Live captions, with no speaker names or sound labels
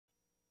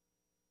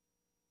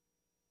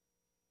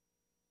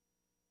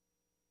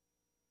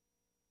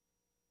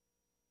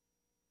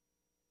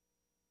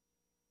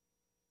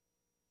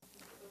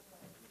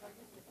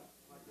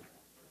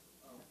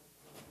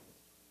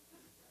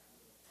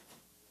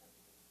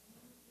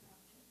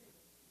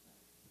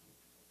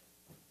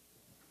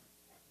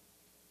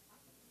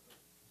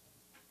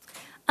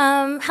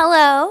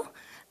Hello.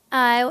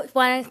 I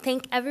want to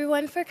thank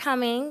everyone for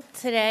coming.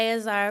 Today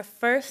is our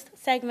first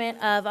segment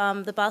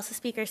of the BLSA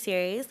Speaker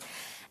Series.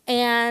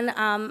 And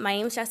my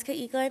name is Jessica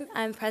Eaglin.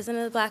 I'm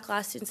president of the Black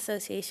Law Students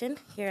Association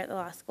here at the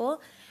law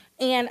school.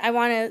 And I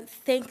want to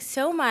thank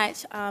so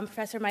much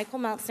Professor Michael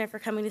Meltsner for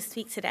coming to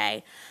speak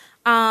today.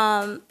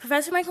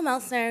 Professor Michael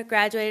Meltsner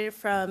graduated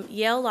from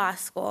Yale Law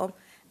School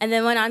and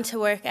then went on to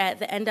work at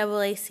the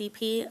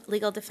NAACP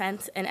Legal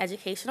Defense and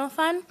Educational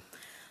Fund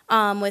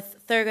with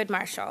Thurgood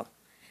Marshall.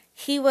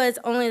 He was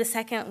only the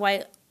second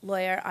white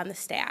lawyer on the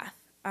staff.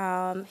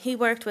 He's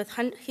worked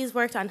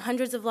on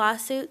hundreds of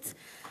lawsuits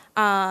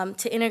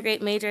to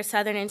integrate major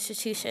Southern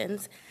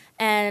institutions,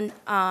 and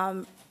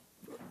a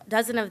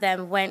dozen of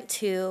them went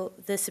to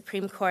the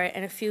Supreme Court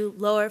and a few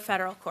lower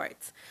federal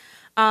courts.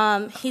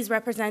 He's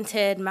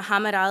represented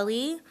Muhammad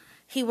Ali.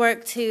 He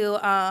worked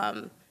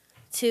on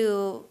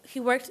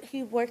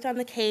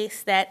the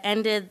case that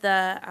ended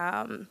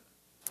the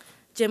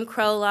Jim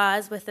Crow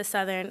laws with the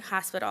Southern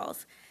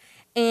hospitals.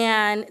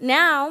 And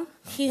now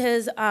he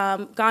has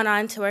gone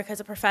on to work as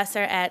a professor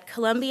at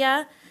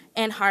Columbia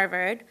and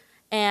Harvard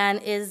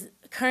and is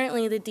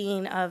currently the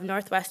dean of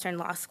Northeastern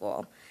Law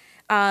School.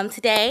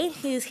 Today,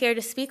 he's here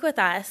to speak with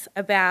us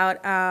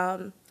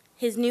about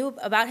his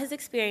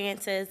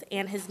experiences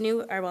and his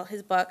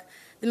book,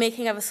 The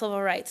Making of a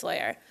Civil Rights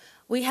Lawyer.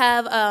 We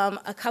have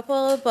a couple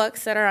of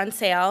books that are on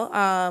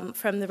sale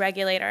from the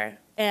regulator,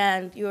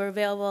 and you are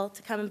available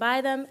to come and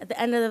buy them at the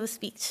end of the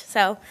speech.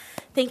 So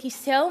thank you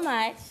so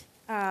much,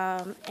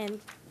 and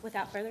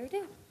without further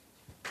ado.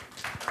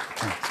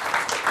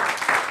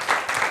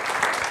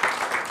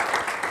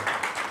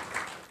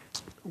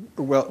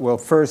 Well,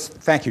 first,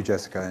 thank you,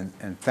 Jessica,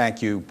 and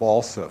thank you,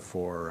 BLSA,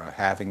 for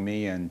having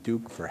me, and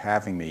Duke for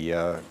having me.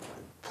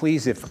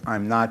 Please, if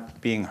I'm not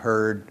being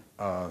heard,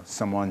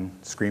 someone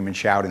scream and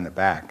shout in the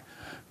back.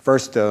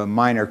 First, a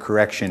minor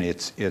correction,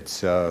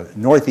 it's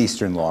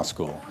Northeastern Law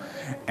School,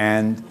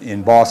 and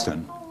in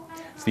Boston.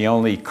 It's the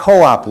only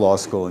co-op law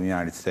school in the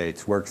United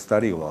States,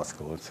 work-study law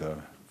school. It's a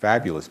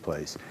fabulous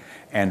place.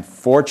 And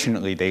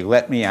fortunately, they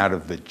let me out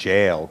of the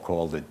jail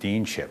called the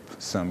deanship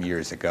some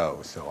years ago,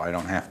 so I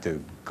don't have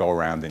to go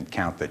around and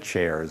count the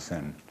chairs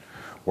and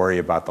worry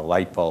about the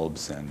light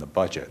bulbs and the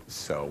budget.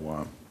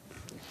 So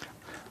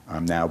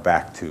I'm now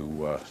back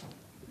to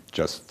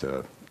just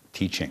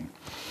teaching.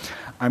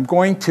 I'm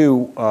going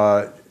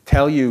to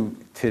tell you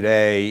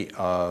today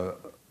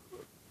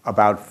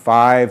about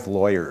 5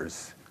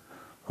 lawyers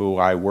who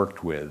I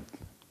worked with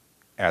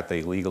at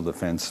the Legal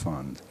Defense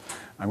Fund.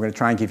 I'm going to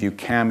try and give you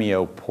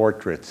cameo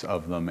portraits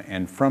of them,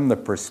 and from the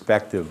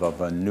perspective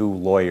of a new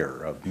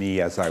lawyer, of me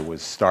as I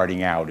was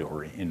starting out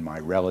or in my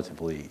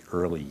relatively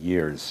early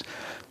years.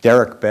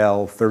 Derek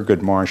Bell,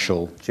 Thurgood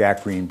Marshall,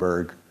 Jack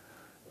Greenberg,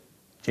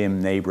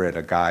 Jim Nabrett,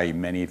 a guy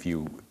many of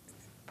you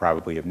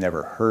probably have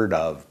never heard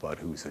of, but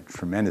who's a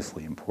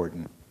tremendously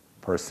important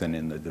person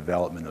in the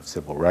development of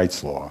civil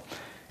rights law,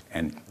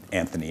 and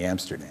Anthony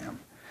Amsterdam.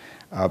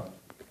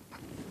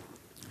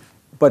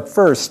 But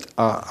first,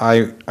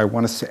 I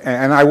want to say,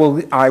 and I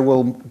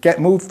will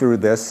move through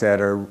this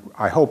at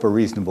I hope a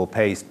reasonable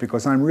pace,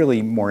 because I'm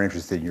really more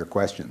interested in your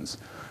questions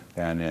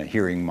than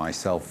hearing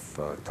myself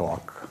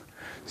talk.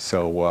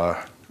 So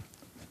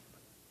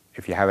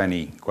if you have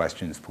any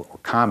questions or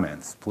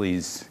comments,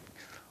 please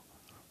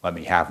let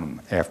me have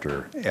them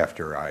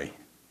after I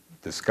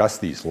discuss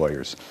these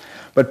lawyers.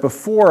 But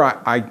before,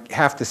 I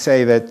have to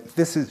say that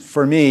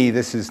for me,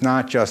 this is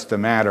not just a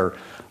matter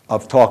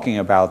of talking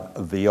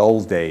about the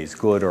old days,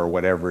 good or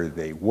whatever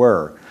they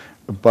were,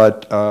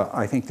 but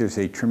I think there's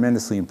a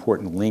tremendously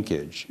important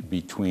linkage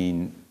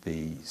between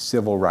the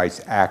civil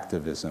rights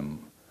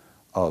activism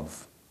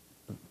of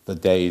the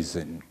days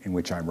in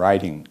which I'm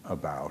writing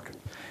about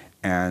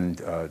and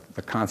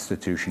the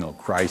constitutional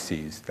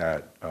crises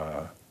that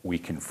we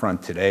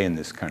confront today in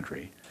this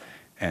country,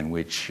 and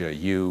which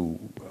you,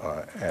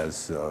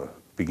 as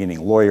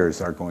beginning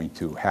lawyers, are going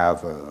to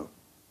have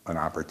an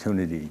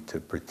opportunity to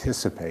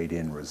participate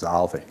in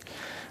resolving.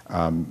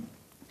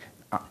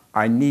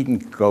 I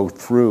needn't go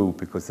through,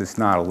 because it's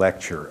not a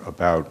lecture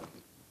about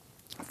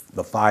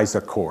the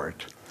FISA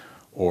court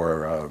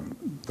or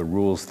the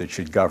rules that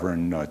should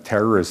govern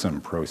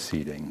terrorism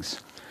proceedings.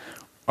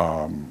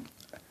 I'm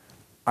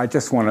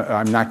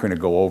not going to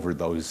go over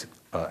those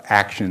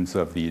actions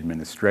of the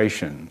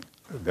administration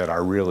that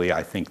are really,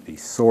 I think, the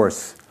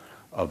source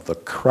of the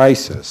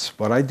crisis.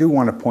 But I do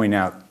want to point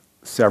out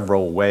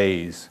several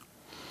ways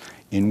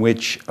in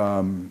which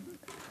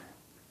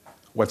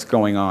what's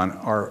going on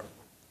are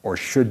or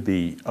should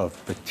be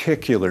of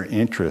particular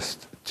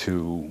interest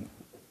to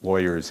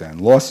lawyers and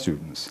law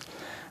students.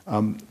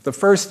 The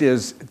first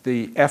is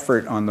the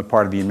effort on the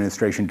part of the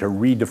administration to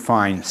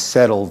redefine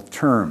settled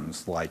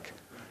terms like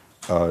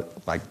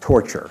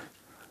torture,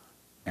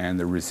 and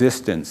the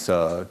resistance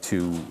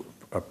to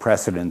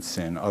precedents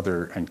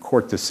and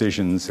court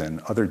decisions and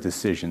other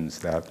decisions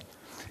that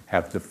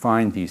have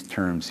defined these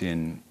terms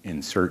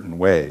in certain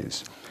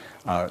ways.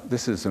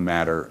 This is a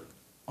matter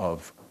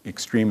of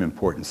extreme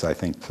importance, I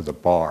think, to the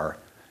bar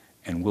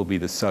and will be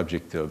the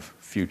subject of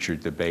future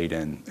debate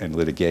and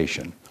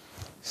litigation.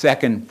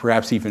 Second,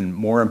 perhaps even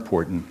more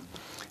important,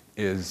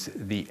 is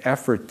the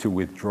effort to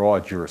withdraw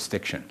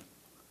jurisdiction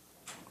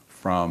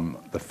from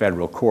the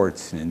federal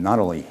courts in not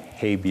only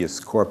habeas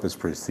corpus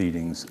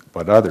proceedings,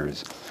 but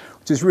others,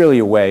 which is really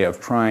a way of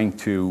trying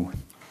to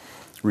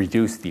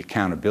reduce the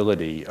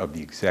accountability of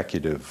the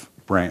executive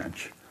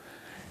branch.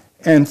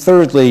 And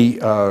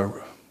thirdly,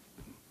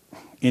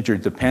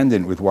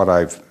 interdependent with what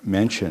I've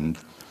mentioned,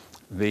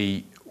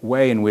 the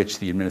way in which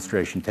the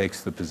administration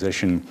takes the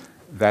position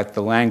that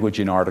the language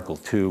in Article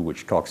 2,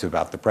 which talks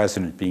about the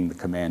president being the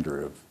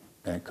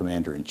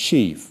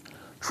commander-in-chief,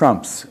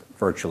 trumps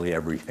virtually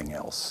everything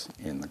else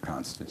in the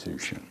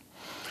Constitution.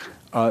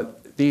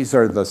 These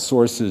are the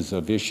sources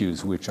of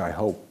issues which I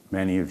hope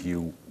many of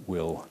you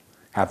will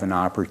have an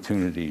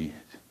opportunity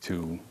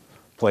to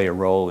play a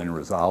role in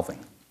resolving.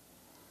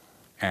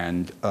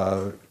 And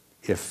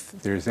if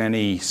there's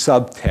any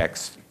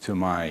subtext to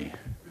my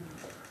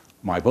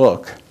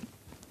book,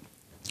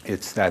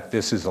 it's that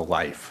this is a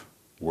life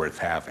worth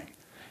having.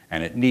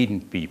 And it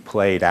needn't be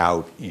played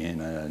out in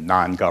a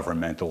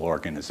non-governmental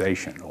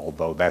organization,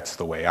 although that's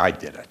the way I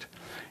did it,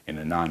 in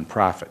a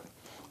nonprofit.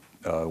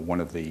 One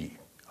of the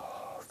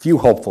few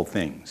hopeful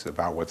things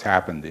about what's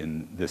happened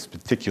in this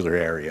particular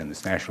area, in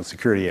this national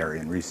security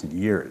area in recent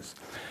years,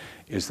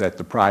 is that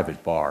the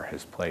private bar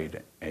has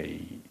played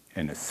an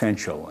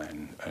essential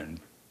and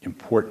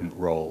important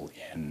role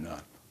in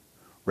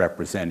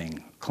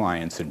representing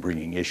clients and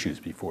bringing issues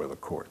before the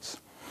courts.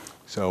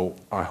 So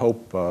I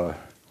hope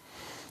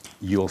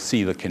you'll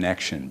see the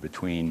connection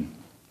between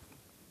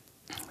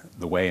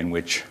the way in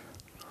which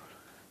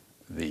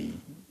the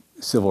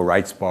civil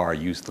rights bar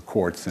used the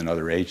courts and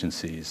other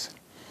agencies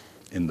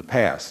in the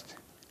past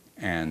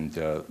and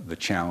the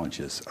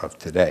challenges of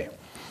today.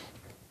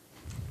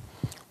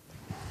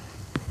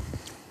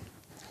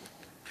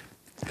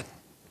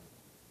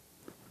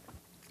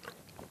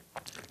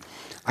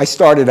 I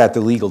started at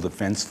the Legal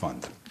Defense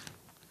Fund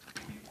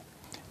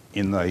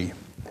in the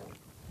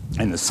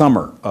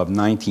summer of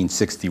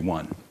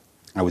 1961.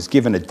 I was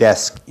given a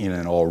desk in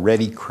an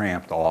already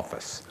cramped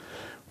office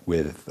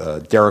with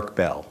Derrick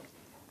Bell.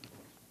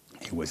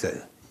 He was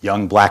a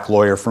young black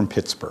lawyer from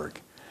Pittsburgh.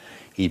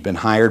 He'd been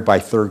hired by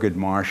Thurgood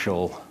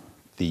Marshall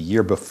the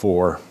year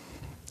before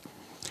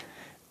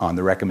on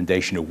the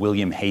recommendation of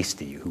William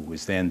Hastie, who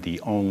was then the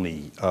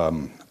only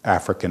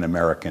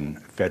African-American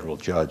federal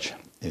judge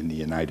in the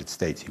United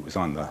States. He was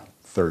on the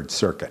Third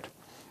Circuit.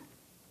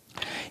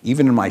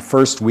 Even in my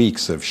first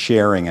weeks of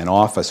sharing an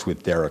office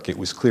with Derrick, it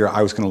was clear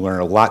I was going to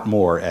learn a lot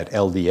more at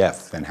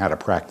LDF than how to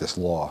practice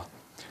law.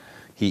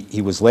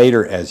 He was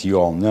later, as you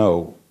all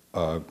know,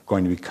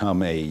 going to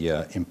become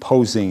an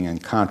imposing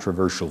and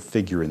controversial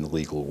figure in the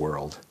legal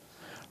world,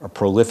 a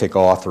prolific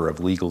author of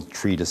legal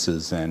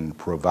treatises and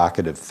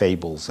provocative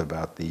fables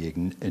about the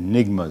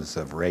enigmas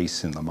of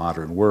race in the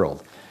modern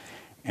world,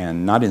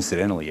 and not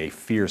incidentally, a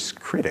fierce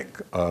critic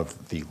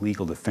of the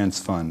Legal Defense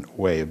Fund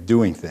way of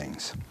doing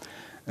things,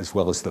 as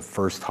well as the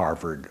first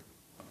Harvard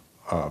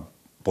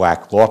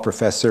black law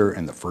professor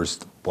and the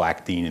first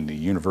black dean in the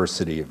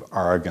University of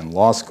Oregon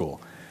Law School.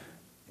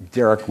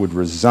 Derrick would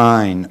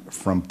resign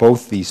from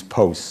both these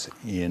posts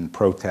in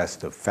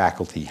protest of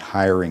faculty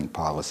hiring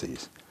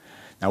policies.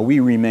 Now, we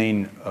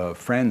remain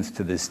friends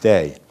to this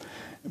day,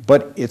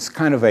 but it's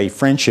kind of a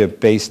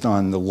friendship based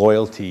on the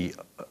loyalty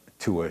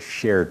to a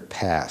shared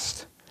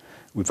past.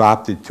 We've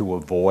opted to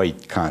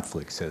avoid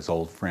conflicts, as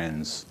old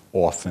friends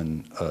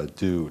often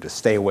do, to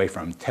stay away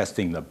from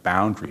testing the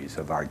boundaries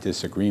of our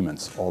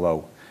disagreements,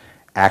 although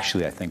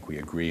actually I think we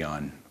agree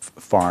on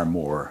far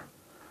more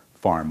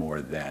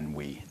than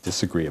we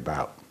disagree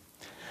about.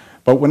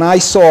 But when I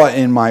saw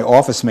in my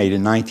office mate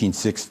in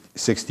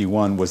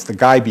 1961 was the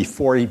guy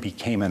before he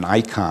became an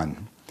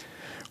icon.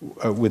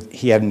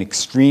 He had an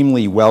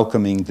extremely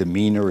welcoming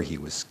demeanor. He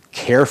was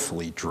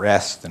carefully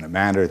dressed in a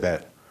manner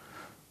that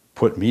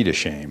put me to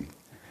shame.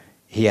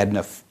 He had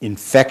an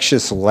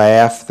infectious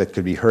laugh that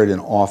could be heard an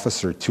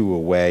office or two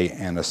away,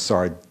 and a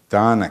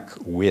sardonic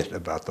wit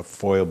about the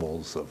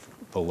foibles of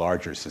the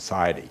larger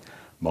society,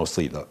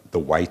 mostly the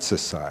white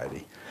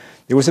society.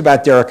 There was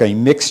about Derrick a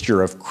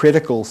mixture of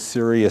critical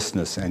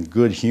seriousness and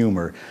good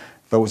humor,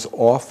 though it was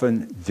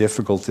often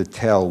difficult to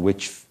tell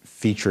which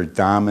feature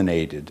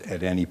dominated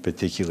at any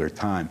particular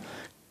time.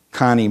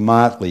 Connie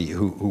Motley,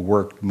 who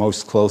worked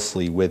most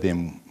closely with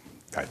him,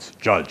 that's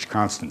Judge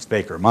Constance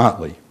Baker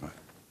Motley,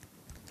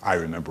 I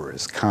remember her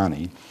as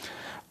Connie,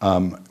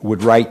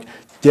 would write,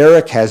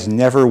 "Derrick has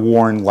never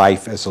worn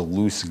life as a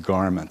loose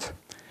garment."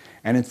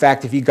 And in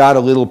fact, if he got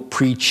a little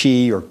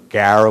preachy or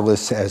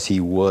garrulous as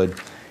he would,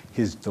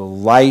 his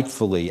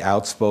delightfully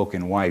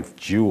outspoken wife,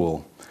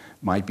 Jewel,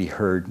 might be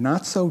heard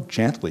not so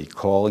gently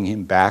calling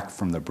him back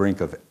from the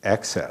brink of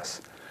excess.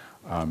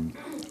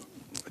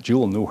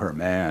 Jewel knew her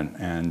man,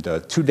 and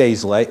 2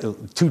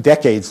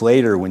 decades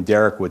later, when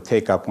Derrick would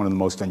take up one of the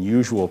most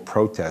unusual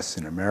protests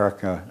in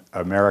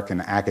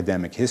American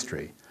academic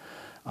history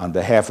on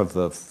behalf of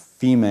the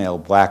female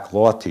black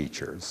law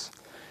teachers,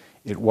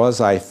 It was,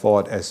 I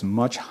thought, as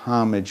much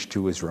homage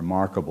to his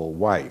remarkable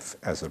wife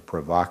as a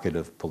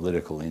provocative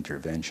political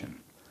intervention.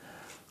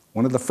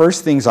 One of the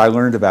first things I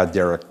learned about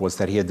Derek was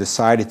that he had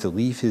decided to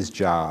leave his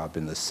job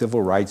in the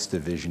Civil Rights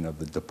Division of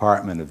the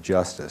Department of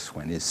Justice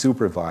when his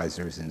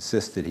supervisors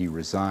insisted he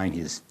resign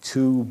his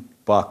 $2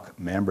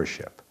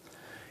 membership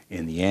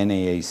in the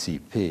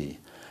NAACP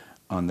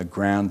on the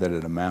ground that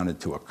it amounted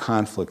to a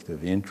conflict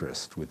of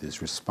interest with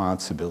his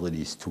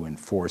responsibilities to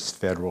enforce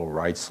federal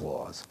rights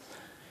laws.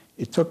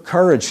 It took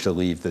courage to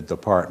leave the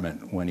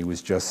department when he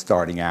was just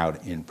starting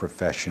out in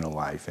professional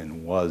life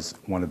and was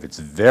one of its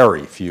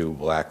very few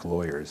black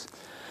lawyers,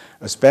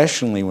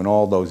 especially when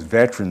all those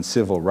veteran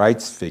civil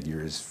rights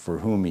figures from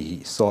whom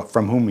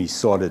he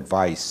sought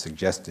advice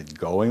suggested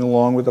going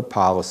along with the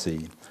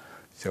policy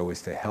so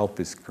as to help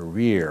his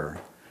career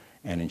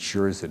and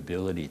ensure his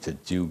ability to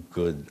do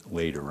good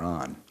later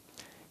on.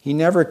 He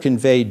never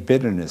conveyed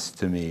bitterness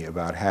to me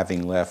about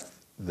having left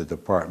the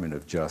Department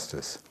of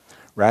Justice.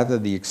 Rather,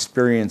 the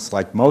experience,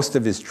 like most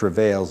of his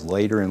travails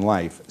later in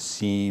life,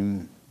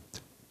 seemed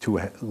to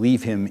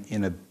leave him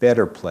in a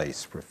better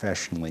place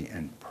professionally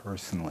and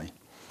personally.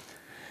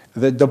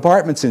 The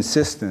department's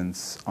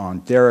insistence on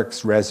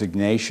Derek's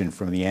resignation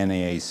from the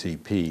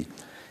NAACP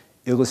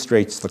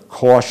illustrates the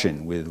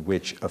caution with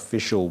which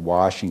official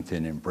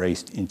Washington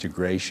embraced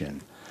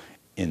integration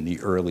in the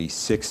early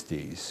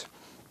 60s.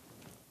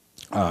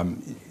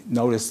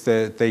 Notice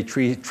that they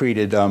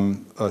treated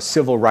a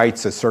civil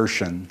rights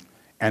assertion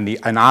and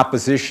an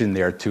opposition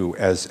thereto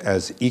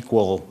as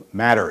equal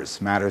matters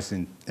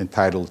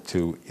entitled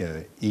to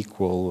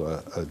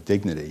equal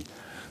dignity.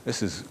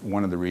 This is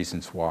one of the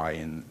reasons why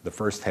in the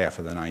first half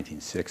of the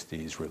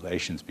 1960s,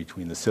 relations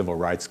between the civil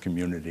rights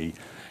community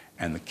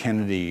and the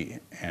Kennedy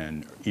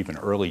and even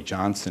early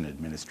Johnson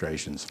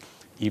administrations,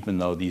 even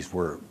though these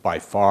were by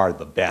far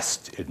the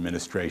best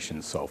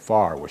administrations so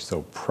far, were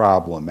so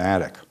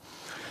problematic.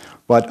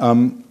 But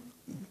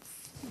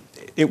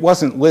it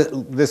wasn't,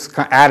 this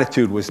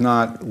attitude was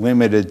not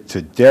limited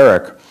to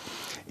Derek.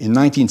 In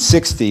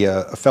 1960,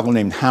 a fellow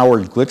named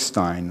Howard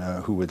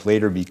Glickstein, who would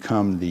later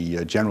become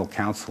the general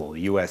counsel of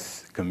the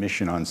U.S.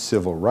 Commission on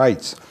Civil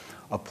Rights,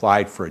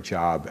 applied for a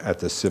job at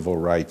the Civil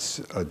Rights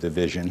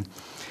Division.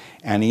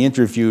 And he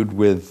interviewed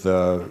with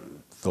the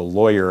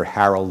lawyer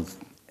Harold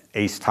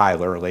Ace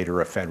Tyler,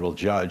 later a federal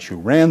judge, who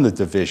ran the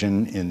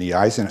division in the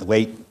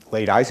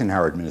late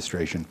Eisenhower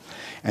administration.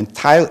 And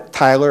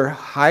Tyler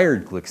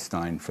hired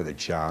Glickstein for the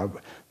job,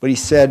 but he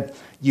said,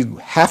 "You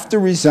have to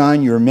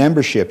resign your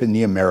membership in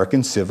the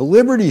American Civil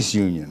Liberties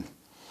Union."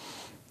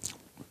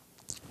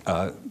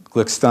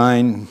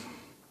 Glickstein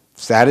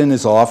sat in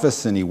his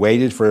office and he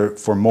waited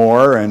for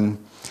more, and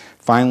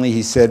finally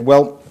he said,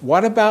 "Well,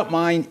 what about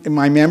my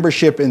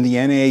membership in the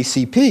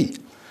NAACP?"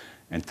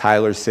 And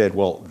Tyler said,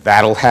 "Well,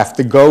 that'll have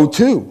to go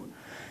too."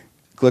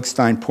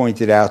 Glickstein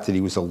pointed out that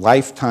he was a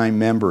lifetime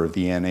member of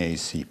the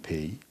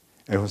NAACP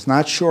and was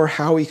not sure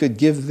how he could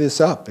give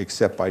this up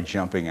except by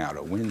jumping out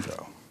a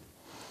window.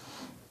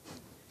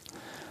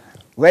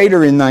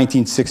 Later in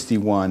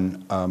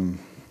 1961,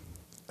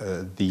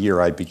 the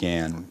year I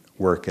began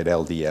work at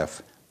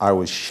LDF, I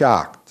was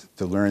shocked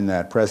to learn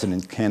that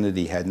President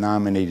Kennedy had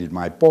nominated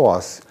my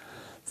boss,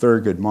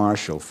 Thurgood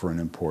Marshall, for an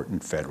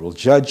important federal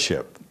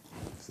judgeship.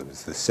 It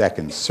was the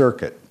Second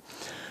Circuit.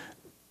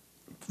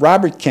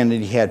 Robert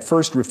Kennedy had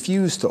first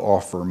refused to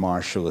offer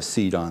Marshall a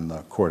seat on the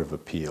Court of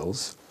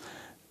Appeals,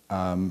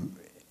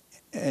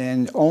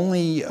 and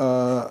only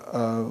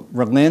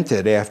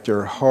relented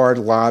after hard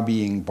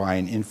lobbying by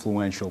an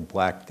influential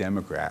black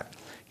Democrat.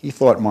 He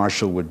thought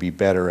Marshall would be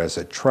better as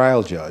a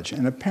trial judge,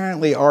 and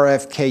apparently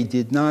RFK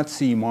did not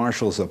see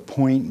Marshall's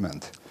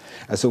appointment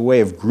as a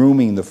way of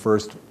grooming the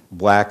first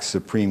black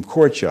Supreme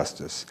Court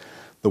justice,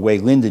 the way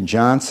Lyndon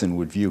Johnson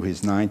would view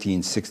his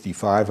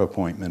 1965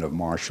 appointment of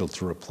Marshall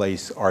to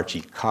replace Archie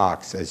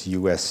Cox as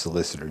U.S.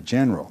 Solicitor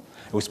General.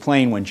 It was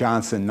plain when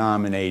Johnson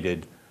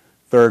nominated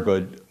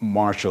Thurgood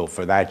Marshall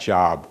for that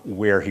job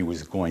where he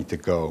was going to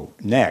go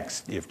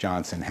next if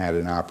Johnson had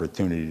an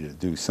opportunity to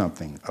do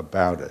something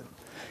about it.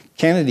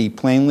 Kennedy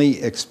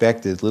plainly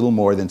expected little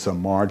more than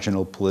some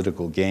marginal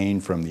political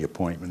gain from the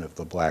appointment of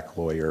the black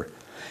lawyer,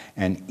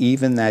 and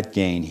even that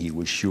gain, he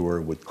was sure,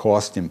 would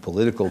cost him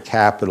political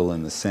capital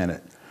in the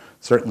Senate.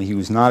 Certainly, he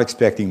was not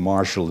expecting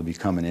Marshall to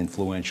become an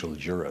influential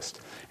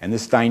jurist. And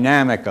this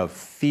dynamic of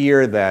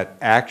fear that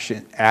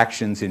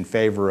actions in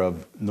favor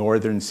of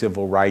Northern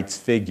civil rights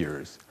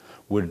figures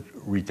would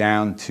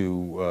redound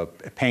to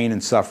pain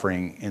and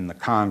suffering in the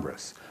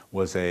Congress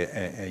was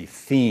a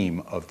theme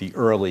of the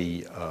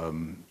early,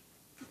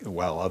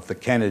 of the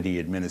Kennedy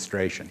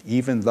administration,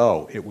 even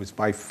though it was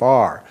by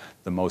far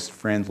the most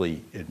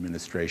friendly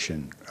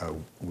administration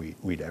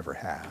we'd ever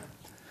had.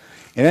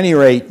 At any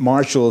rate,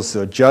 Marshall's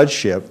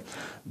judgeship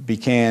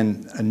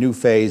began a new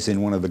phase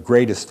in one of the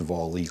greatest of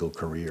all legal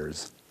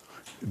careers,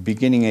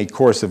 beginning a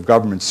course of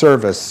government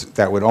service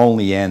that would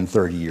only end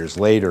 30 years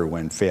later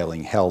when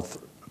failing health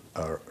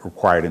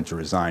required him to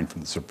resign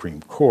from the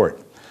Supreme Court.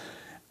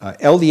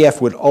 LDF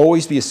would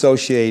always be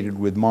associated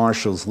with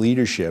Marshall's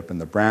leadership in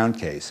the Brown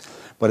case,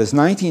 But as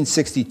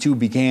 1962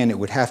 began, it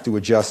would have to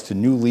adjust to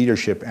new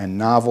leadership and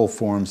novel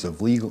forms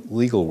of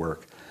legal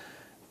work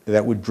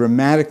that would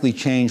dramatically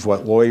change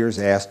what lawyers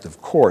asked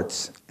of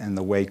courts and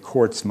the way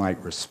courts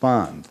might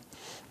respond.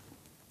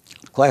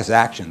 Class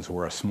actions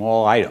were a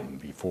small item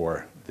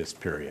before this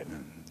period.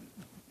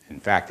 In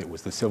fact, it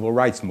was the civil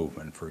rights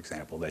movement, for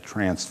example, that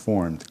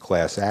transformed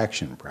class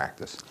action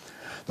practice.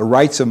 The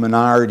rights of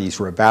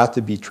minorities were about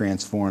to be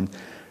transformed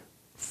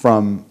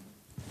from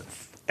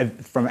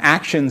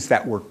actions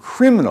that were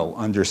criminal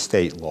under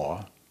state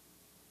law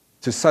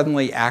to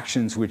suddenly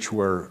actions which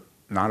were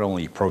not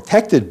only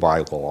protected by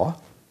law,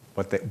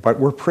 but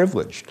were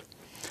privileged.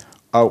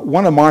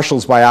 One of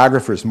Marshall's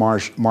biographers,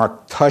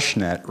 Mark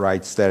Tushnet,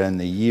 writes that in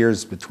the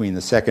years between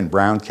the second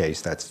Brown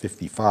case, that's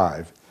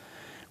 55,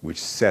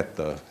 which set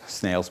the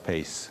snail's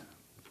pace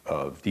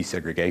of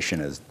desegregation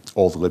as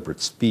all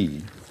deliberate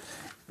speed,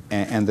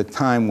 and the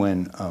time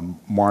when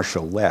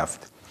Marshall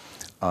left,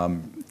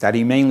 that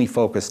he mainly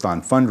focused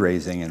on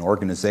fundraising and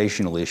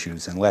organizational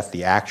issues and left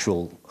the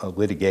actual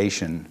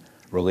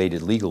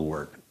litigation-related legal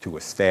work to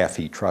a staff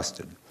he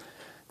trusted.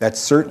 That's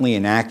certainly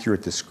an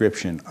accurate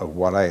description of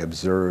what I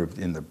observed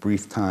in the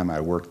brief time I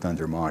worked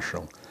under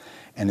Marshall.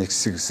 And it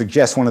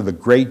suggests one of the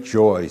great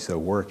joys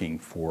of working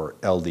for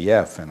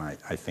LDF, and I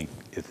think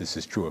this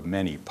is true of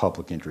many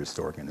public interest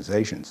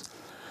organizations,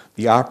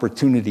 the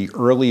opportunity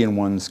early in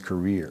one's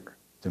career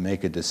to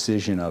make a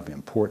decision of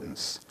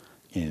importance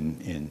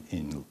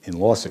in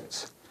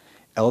lawsuits.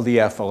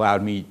 LDF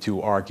allowed me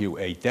to argue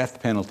a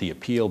death penalty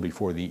appeal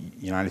before the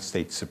United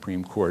States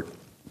Supreme Court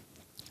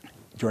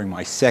during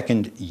my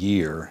second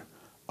year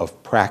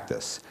of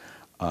practice.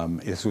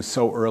 This was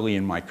so early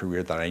in my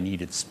career that I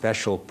needed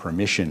special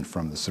permission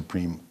from the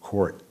Supreme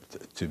Court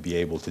to be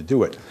able to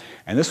do it.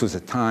 And this was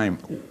a time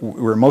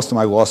where most of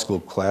my law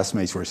school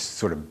classmates were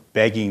sort of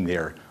begging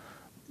their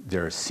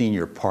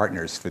senior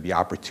partners for the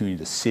opportunity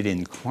to sit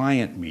in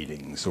client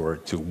meetings or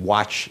to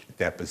watch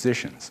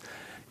depositions.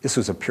 This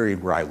was a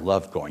period where I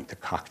loved going to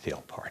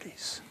cocktail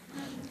parties.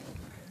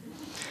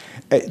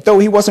 Though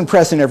he wasn't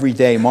present every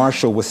day,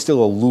 Marshall was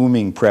still a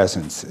looming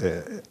presence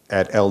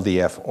at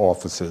LDF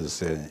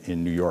offices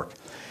in New York.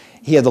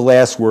 He had the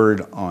last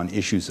word on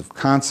issues of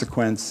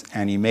consequence,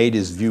 and he made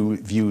his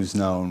views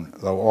known,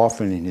 though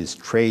often in his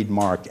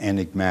trademark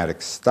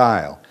enigmatic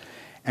style.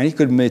 And he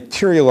could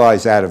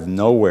materialize out of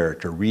nowhere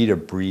to read a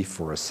brief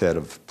or a set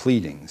of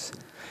pleadings.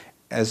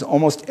 As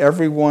almost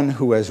everyone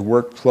who has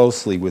worked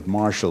closely with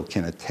Marshall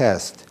can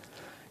attest,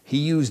 he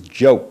used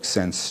jokes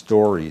and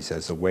stories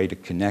as a way to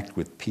connect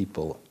with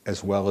people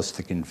as well as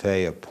to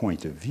convey a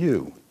point of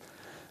view.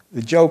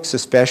 The jokes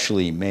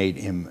especially made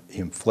him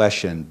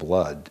flesh and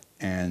blood,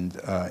 and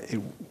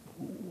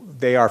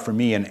they are for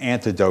me an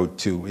antidote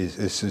to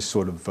this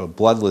sort of a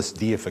bloodless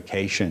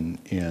deification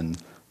in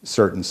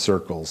certain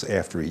circles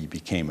after he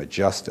became a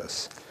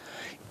justice.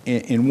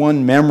 In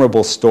one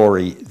memorable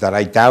story that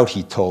I doubt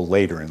he told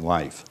later in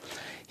life,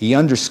 he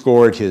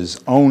underscored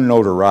his own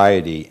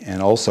notoriety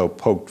and also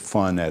poked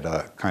fun at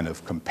a kind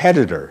of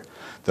competitor,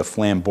 the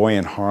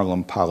flamboyant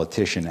Harlem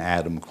politician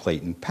Adam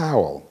Clayton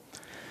Powell.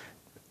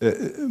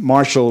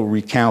 Marshall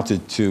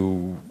recounted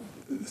to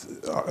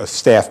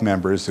staff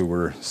members who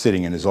were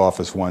sitting in his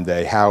office one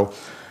day how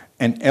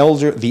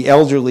the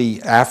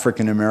elderly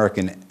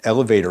African-American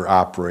elevator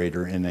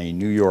operator in a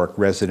New York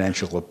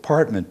residential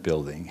apartment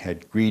building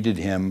had greeted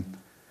him.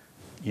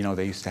 You know,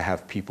 they used to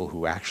have people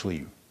who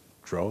actually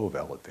drove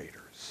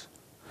elevators.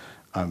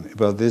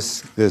 Well,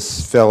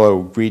 this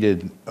fellow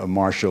greeted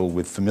Marshall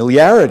with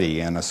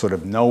familiarity and a sort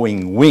of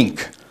knowing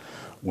wink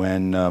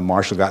when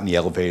Marshall got in the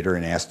elevator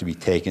and asked to be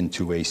taken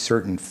to a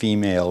certain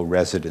female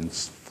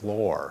resident's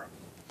floor.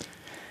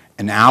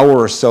 An hour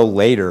or so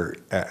later,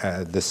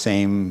 the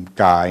same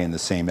guy in the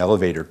same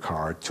elevator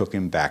car took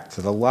him back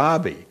to the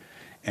lobby.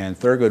 And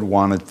Thurgood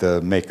wanted to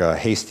make a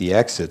hasty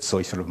exit, so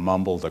he sort of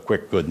mumbled a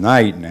quick good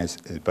night.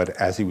 But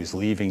as he was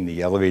leaving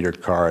the elevator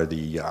car,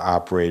 the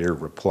operator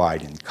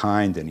replied in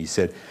kind, and he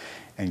said,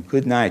 "And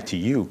good night to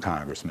you,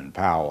 Congressman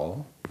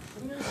Powell."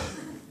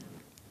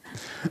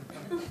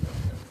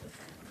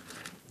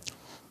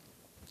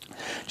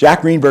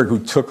 Jack Greenberg, who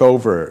took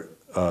over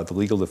the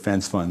Legal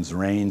Defense Fund's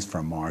reins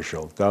from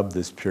Marshall, dubbed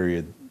this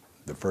period,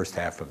 the first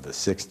half of the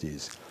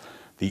 60s,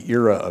 the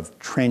era of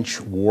trench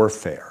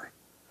warfare.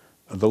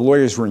 The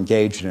lawyers were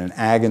engaged in an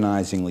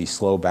agonizingly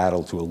slow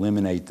battle to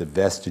eliminate the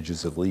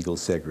vestiges of legal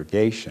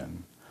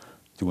segregation,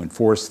 to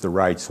enforce the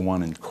rights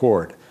won in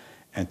court,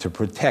 and to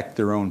protect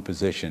their own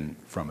position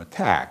from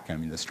attack. I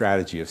mean, the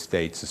strategy of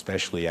states,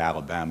 especially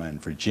Alabama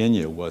and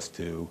Virginia, was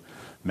to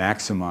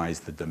maximize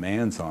the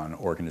demands on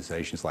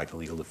organizations like the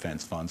Legal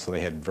Defense Fund, so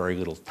they had very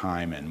little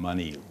time and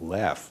money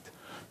left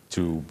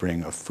to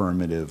bring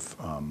affirmative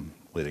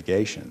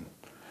litigation.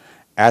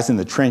 As in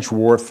the trench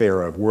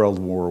warfare of World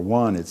War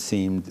I, it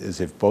seemed as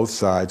if both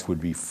sides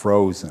would be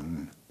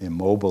frozen,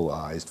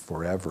 immobilized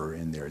forever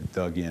in their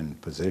dug-in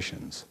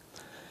positions.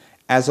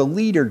 As a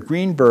leader,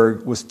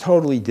 Greenberg was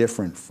totally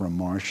different from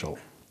Marshall.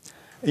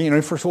 You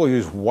know, first of all, he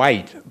was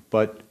white,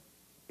 but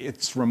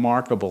it's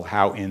remarkable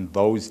how in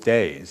those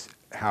days,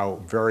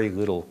 how very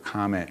little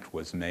comment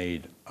was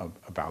made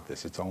about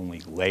this. It's only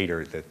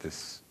later that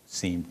this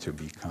seemed to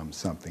become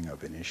something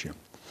of an issue.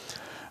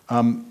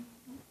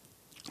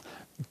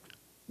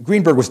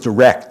 Greenberg was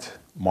direct.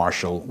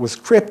 Marshall was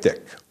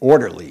cryptic,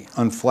 orderly.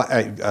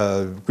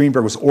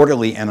 Greenberg was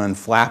orderly and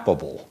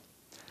unflappable.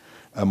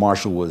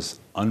 Marshall was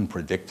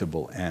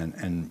unpredictable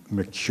and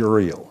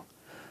mercurial.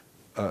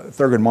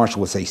 Thurgood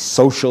Marshall was a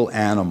social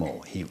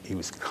animal. He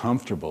was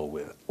comfortable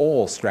with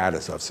all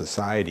stratas of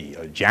society,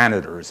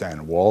 janitors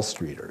and Wall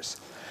Streeters.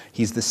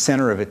 He's the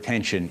center of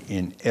attention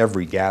in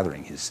every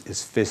gathering.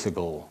 His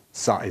physical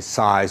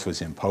size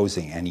was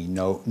imposing, and he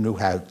knew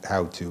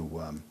how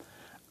to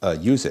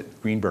use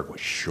it. Greenberg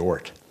was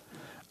short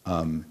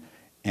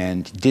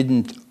and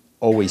didn't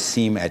always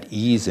seem at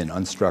ease in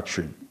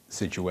unstructured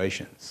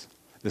situations.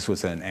 This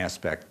was an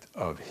aspect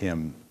of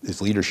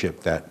his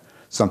leadership that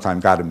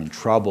sometimes got him in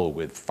trouble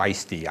with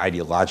feisty,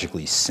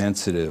 ideologically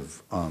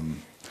sensitive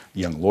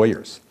young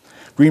lawyers.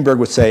 Greenberg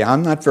would say,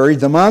 "I'm not very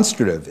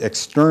demonstrative,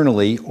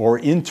 externally or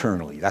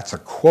internally." That's a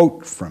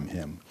quote from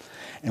him.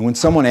 And when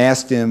someone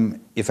asked him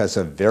if as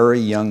a very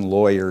young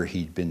lawyer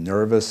he'd been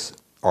nervous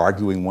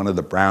arguing one of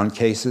the Brown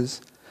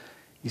cases,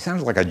 he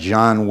sounds like a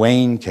John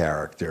Wayne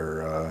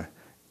character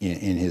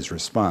in his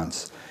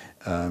response.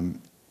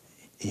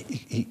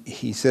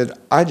 He said,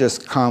 "I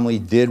just calmly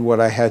did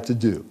what I had to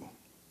do."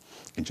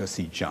 You can just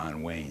see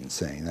John Wayne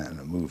saying that in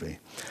a movie.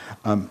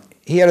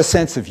 He had a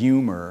sense of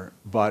humor,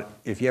 but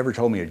if you ever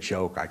told me a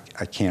joke,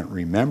 I can't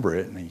remember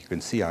it. And you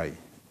can see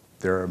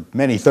there are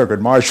many Thurgood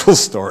Marshall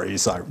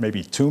stories,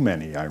 maybe too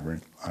many I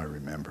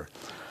remember.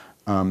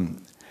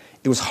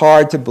 It was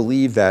hard to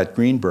believe that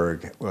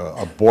Greenberg,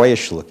 a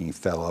boyish-looking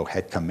fellow,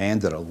 had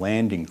commanded a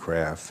landing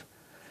craft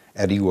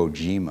at Iwo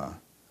Jima,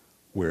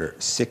 where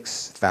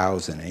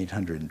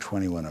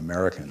 6,821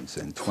 Americans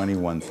and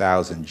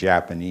 21,000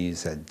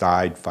 Japanese had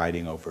died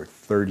fighting over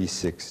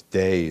 36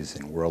 days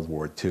in World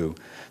War II.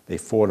 They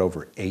fought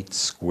over 8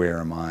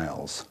 square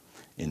miles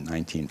in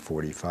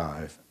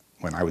 1945,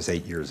 when I was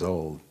 8 years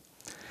old.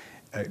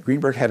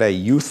 Greenberg had a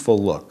youthful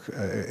look,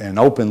 an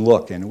open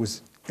look, and it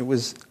was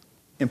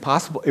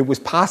impossible. It was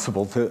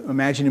possible to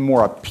imagine him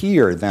more a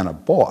peer than a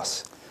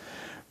boss.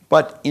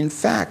 But in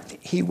fact,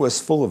 he was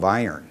full of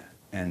iron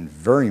and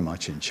very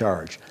much in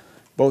charge.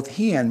 Both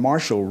he and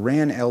Marshall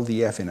ran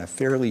LDF in a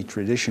fairly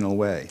traditional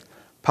way.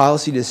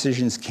 Policy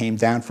decisions came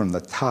down from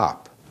the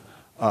top.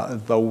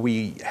 Though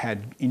we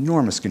had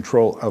enormous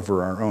control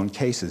over our own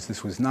cases,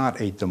 this was not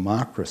a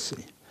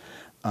democracy.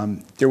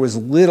 There was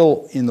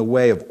little in the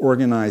way of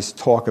organized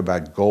talk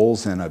about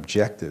goals and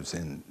objectives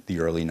in the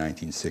early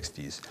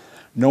 1960s.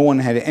 No one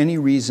had any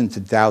reason to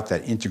doubt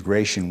that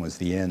integration was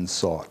the end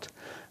sought.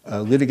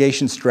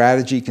 Litigation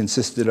strategy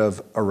consisted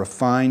of a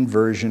refined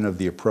version of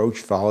the approach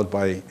followed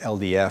by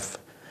LDF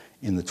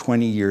in the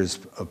 20 years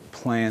of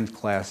planned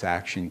class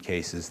action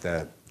cases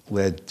that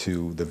led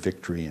to the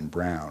victory in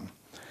Brown.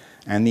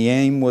 And the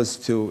aim was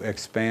to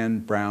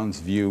expand Brown's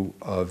view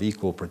of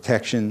equal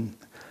protection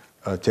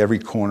to every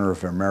corner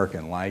of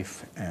American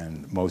life,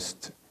 and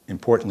most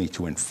importantly,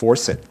 to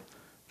enforce it.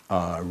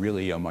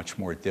 Really a much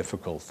more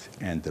difficult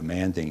and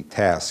demanding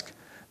task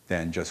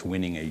than just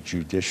winning a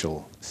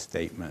judicial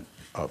statement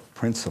of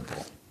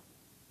principle.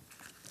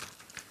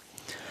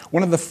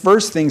 One of the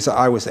first things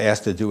I was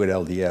asked to do at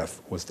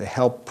LDF was to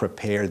help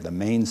prepare the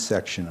main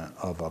section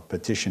of a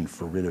petition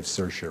for writ of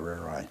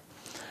certiorari.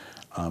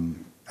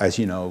 As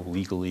you know,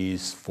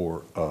 legalese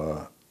for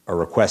a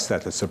request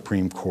that the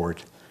Supreme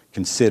Court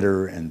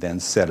consider and then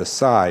set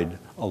aside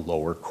a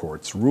lower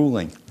court's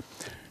ruling.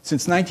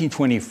 Since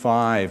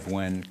 1925,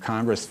 when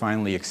Congress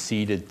finally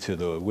acceded to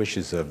the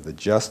wishes of the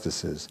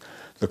justices,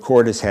 the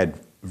court has had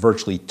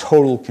virtually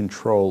total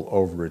control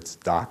over its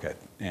docket.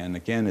 And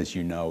again, as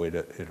you know, it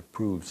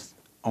approves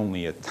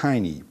only a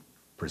tiny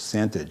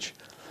percentage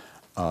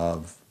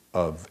of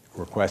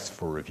requests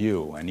for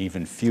review, and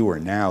even fewer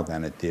now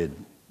than it did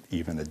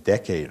even a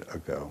decade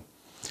ago.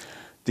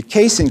 The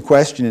case in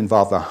question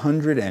involved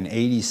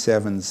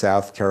 187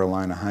 South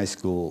Carolina high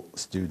school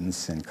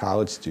students and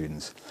college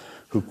students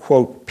who,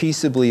 quote,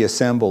 peaceably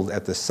assembled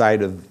at the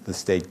site of the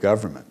state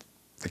government,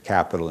 the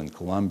Capitol in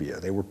Columbia.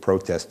 They were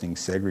protesting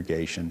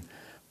segregation,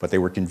 but they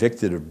were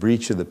convicted of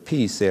breach of the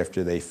peace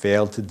after they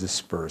failed to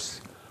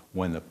disperse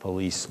when the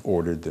police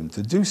ordered them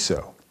to do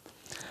so.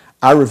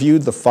 I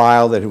reviewed the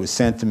file that was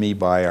sent to me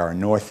by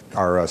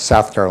our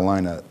South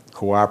Carolina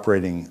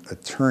cooperating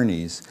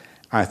attorneys.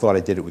 I thought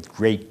I did it with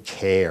great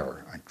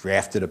care. I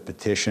drafted a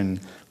petition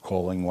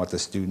calling what the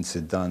students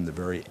had done the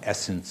very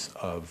essence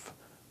of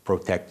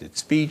protected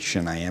speech,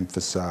 and I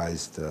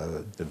emphasized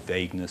the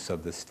vagueness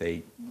of the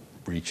state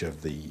breach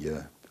of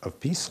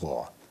peace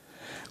law.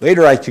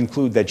 Later, I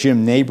conclude that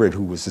Jim Nabrit,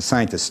 who was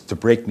assigned to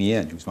break me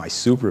in, who was my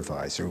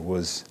supervisor,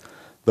 was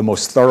the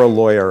most thorough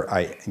lawyer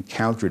I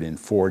encountered in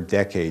 4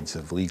 decades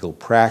of legal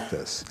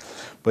practice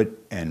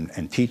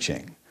and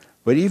teaching.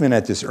 But even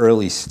at this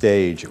early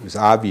stage, it was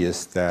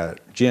obvious that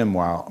Jim,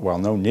 while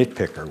no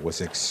nitpicker,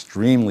 was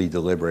extremely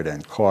deliberate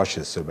and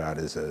cautious about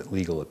his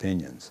legal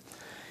opinions.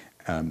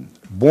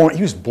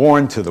 He was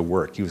born to the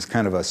work. He was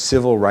kind of a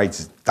civil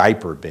rights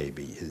diaper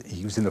baby.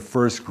 He was in the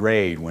first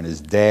grade when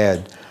his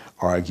dad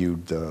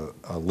argued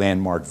a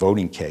landmark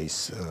voting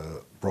case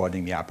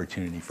broadening the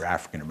opportunity for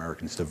African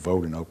Americans to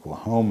vote in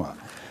Oklahoma.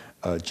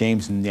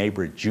 James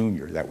Nabret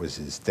Jr., that was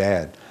his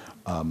dad,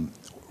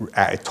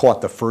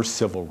 taught the first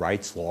civil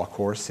rights law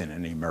course in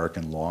an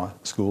American law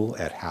school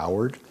at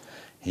Howard.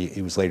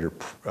 He was later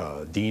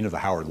dean of the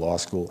Howard Law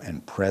School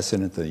and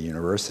president of the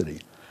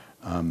university.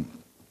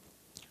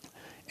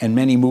 And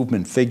many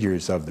movement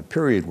figures of the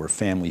period were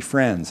family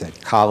friends.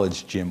 At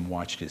college, Jim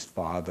watched his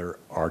father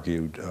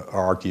argue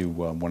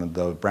one of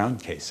the Brown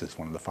cases,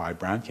 one of the 5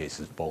 Brown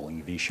cases,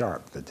 Bowling v.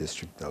 Sharp, the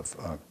District of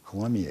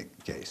Columbia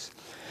case.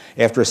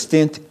 After a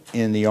stint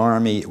in the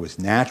Army, it was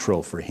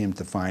natural for him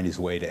to find his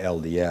way to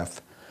LDF,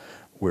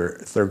 where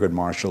Thurgood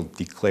Marshall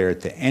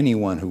declared to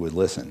anyone who would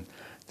listen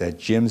that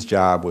Jim's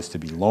job was to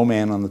be low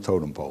man on the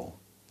totem pole,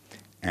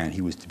 and he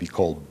was to be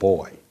called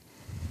boy.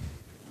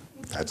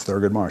 That's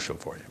Thurgood Marshall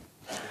for you.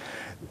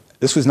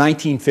 This was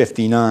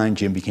 1959.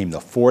 Jim became the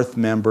 4th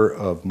member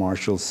of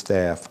Marshall's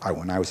staff.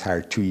 When I was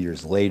hired 2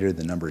 years later,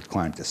 the number had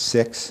climbed to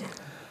 6.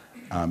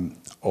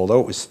 Although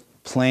it was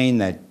plain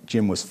that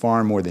Jim was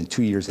far more than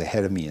 2 years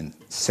ahead of me in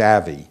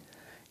savvy,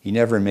 he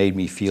never made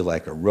me feel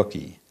like a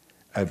rookie.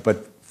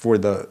 But for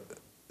the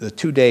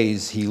 2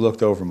 days he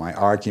looked over my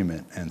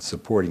argument and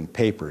supporting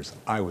papers,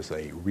 I was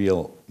a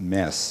real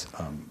mess.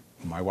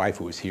 My wife,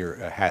 who was here,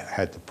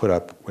 had to put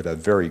up with a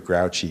very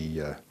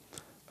grouchy,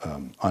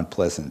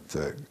 unpleasant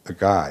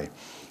guy.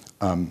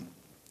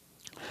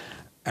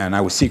 And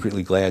I was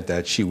secretly glad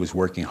that she was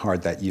working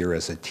hard that year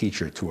as a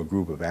teacher to a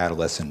group of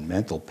adolescent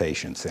mental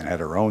patients and had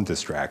her own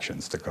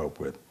distractions to cope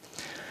with.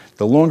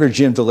 The longer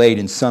Jim delayed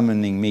in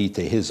summoning me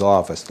to his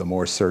office, the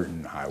more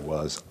certain I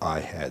was I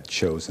had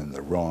chosen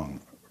the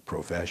wrong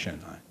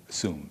profession. I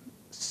assume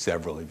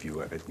several of you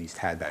have at least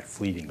had that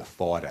fleeting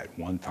thought at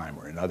one time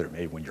or another,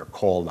 maybe when you're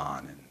called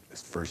on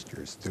as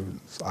first-year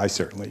students. I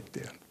certainly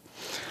did.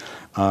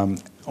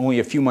 Only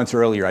a few months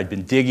earlier, I'd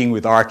been digging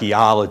with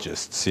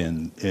archaeologists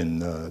in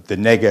the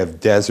Negev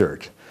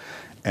desert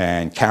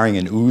and carrying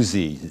an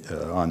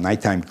Uzi on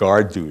nighttime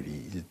guard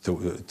duty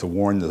to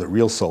warn the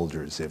real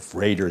soldiers if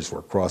raiders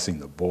were crossing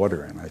the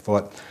border. And I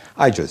thought,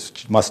 I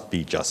just must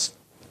be just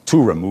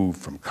too removed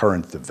from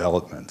current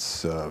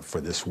developments for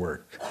this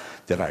work.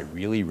 Did I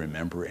really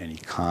remember any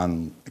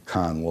con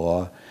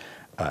law?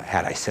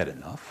 Had I said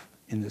enough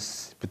in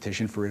this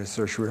petition for writ of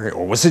certiorari,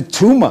 or was it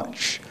too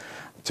much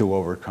to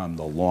overcome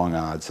the long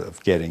odds of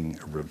getting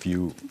a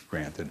review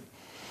granted?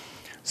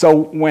 So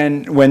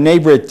when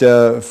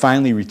Nabret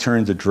finally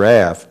returned the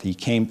draft, he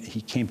came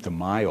to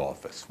my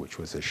office, which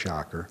was a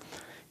shocker,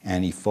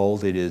 and he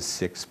folded his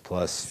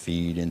 6+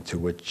 feet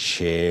into a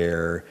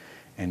chair,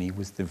 and he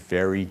was the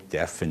very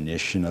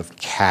definition of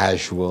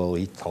casual.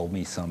 He told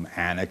me some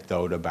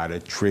anecdote about a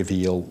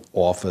trivial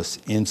office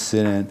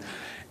incident,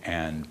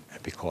 and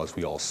because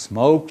we all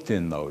smoked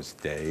in those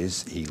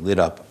days, he lit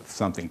up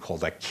something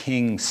called a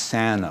King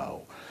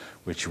Sano,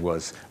 which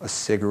was a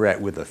cigarette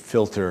with a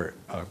filter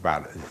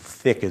about as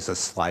thick as a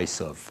slice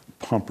of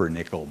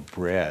pumpernickel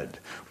bread,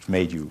 which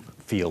made you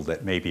feel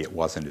that maybe it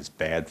wasn't as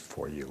bad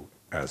for you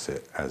as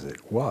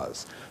it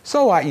was.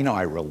 So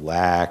I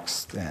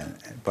relaxed,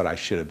 but I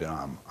should have been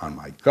on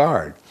my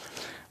guard.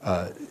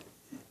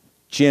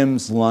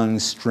 Jim's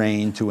lungs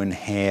strained to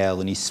inhale,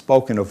 and he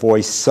spoke in a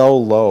voice so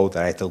low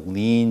that I had to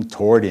lean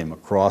toward him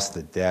across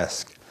the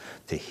desk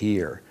to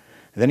hear.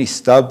 And then he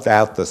stubbed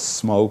out the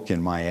smoke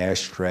in my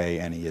ashtray,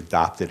 and he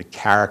adopted a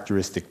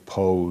characteristic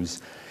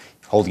pose,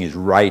 holding his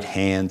right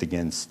hand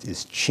against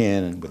his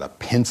chin with a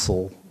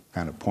pencil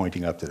kind of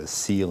pointing up to the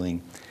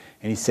ceiling.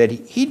 And he said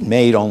he'd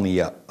made only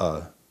a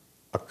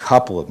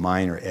couple of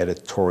minor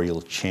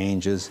editorial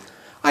changes.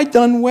 I'd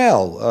done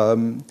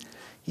well.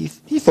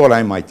 He thought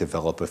I might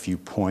develop a few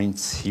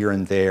points here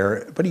and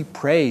there, but he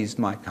praised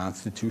my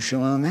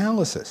constitutional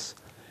analysis.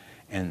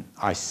 And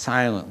I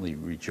silently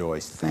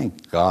rejoiced,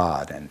 thank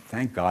God, and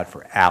thank God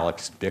for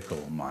Alex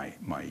Bickel, my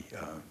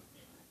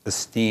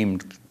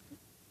esteemed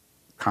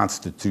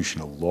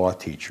constitutional law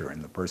teacher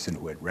and the person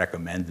who had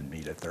recommended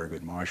me to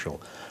Thurgood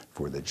Marshall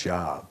for the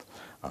job.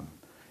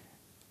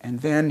 And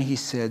then he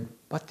said,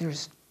 but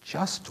there's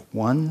just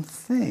one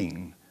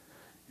thing.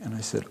 And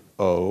I said,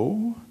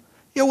 oh?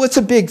 Yeah, well, it's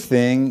a big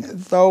thing,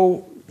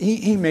 though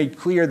he made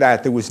clear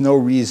that there was no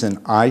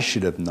reason I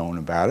should have known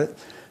about it.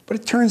 But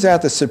it turns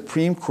out the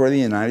Supreme Court of the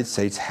United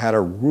States had a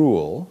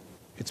rule,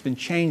 it's been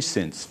changed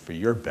since for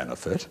your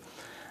benefit,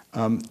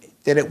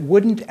 that it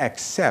wouldn't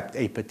accept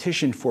a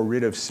petition for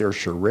writ of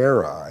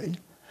certiorari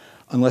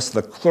unless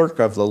the clerk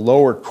of the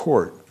lower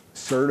court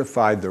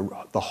certified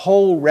the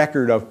whole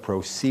record of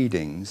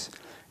proceedings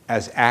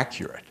as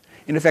accurate.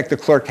 In effect, the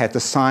clerk had to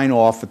sign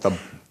off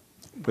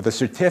with a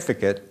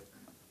certificate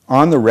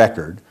on the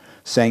record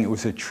saying it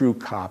was a true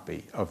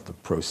copy of the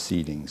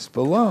proceedings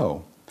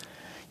below.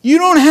 You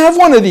don't have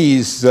one of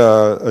these,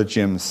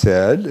 Jim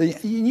said.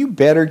 You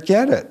better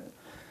get it.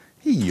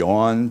 He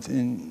yawned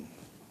and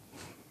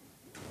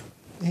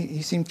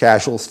he seemed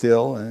casual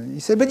still, and he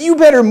said, "But you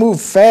better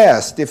move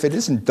fast. If it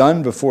isn't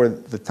done before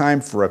the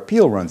time for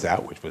appeal runs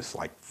out," which was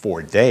like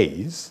 4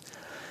 days,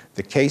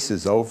 "the case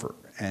is over,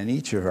 and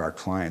each of our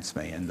clients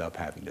may end up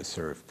having to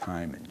serve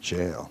time in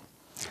jail."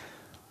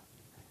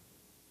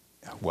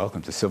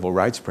 Welcome to civil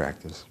rights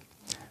practice.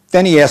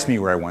 Then he asked me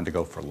where I wanted to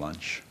go for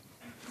lunch.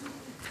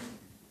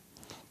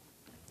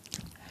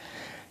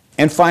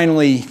 And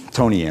finally,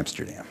 Tony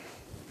Amsterdam.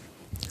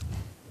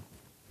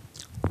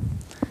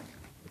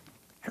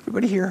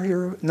 Everybody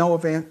here know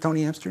of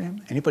Tony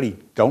Amsterdam? Anybody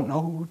don't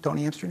know who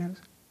Tony Amsterdam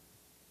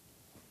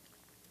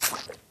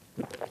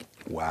is?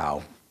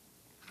 Wow.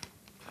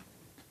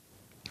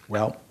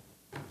 Well,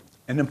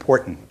 an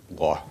important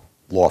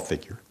law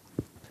figure.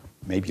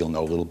 Maybe you'll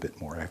know a little bit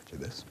more after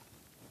this.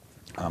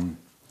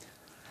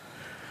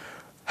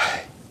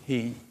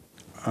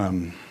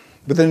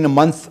 Within a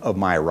month of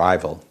my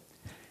arrival,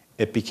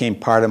 it became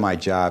part of my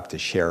job to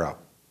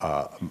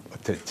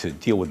to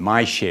deal with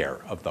my share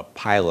of the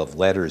pile of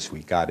letters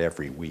we got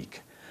every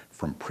week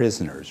from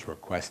prisoners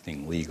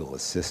requesting legal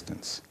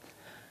assistance.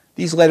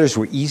 These letters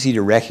were easy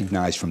to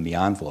recognize from the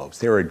envelopes.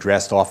 They were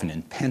addressed often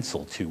in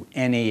pencil to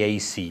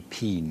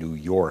NAACP New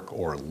York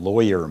or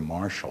Lawyer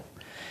Marshall,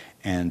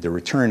 and the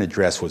return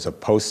address was a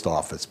post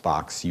office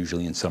box,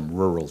 usually in some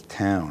rural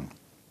town.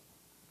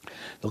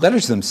 The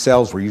letters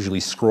themselves were usually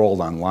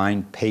scrawled on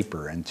lined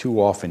paper and too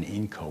often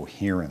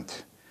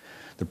incoherent.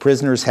 The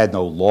prisoners had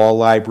no law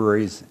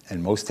libraries,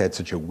 and most had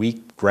such a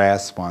weak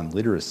grasp on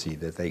literacy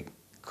that they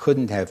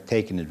couldn't have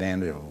taken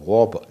advantage of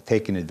law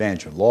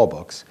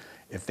books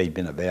if they'd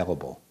been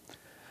available.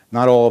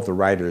 Not all of the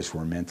writers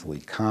were mentally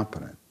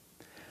competent.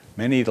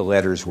 Many of the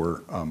letters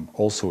were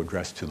also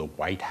addressed to the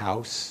White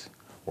House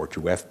or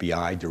to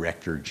FBI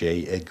Director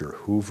J. Edgar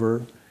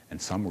Hoover,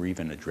 and some were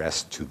even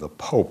addressed to the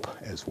Pope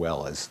as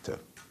well as to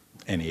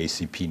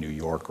NAACP New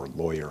York or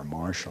Lawyer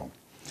Marshall.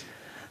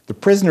 The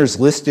prisoners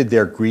listed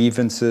their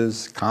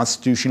grievances,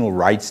 constitutional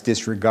rights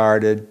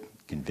disregarded,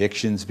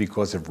 convictions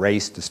because of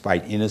race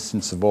despite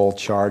innocence of all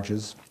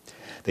charges.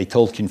 They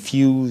told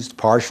confused,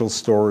 partial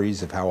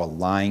stories of how a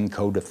lying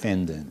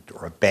co-defendant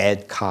or a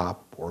bad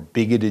cop or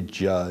bigoted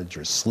judge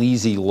or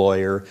sleazy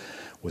lawyer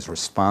was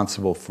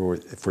responsible for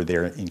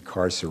their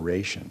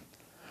incarceration.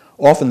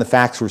 Often the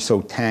facts were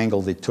so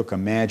tangled it took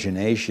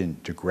imagination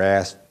to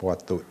grasp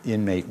what the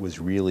inmate was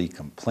really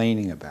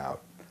complaining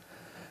about.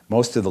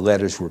 Most of the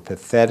letters were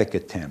pathetic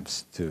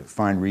attempts to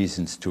find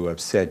reasons to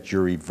upset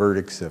jury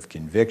verdicts of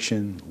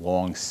conviction,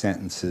 long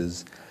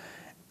sentences,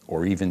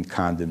 or even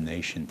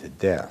condemnation to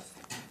death.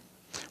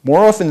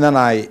 More often than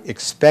I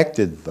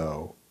expected,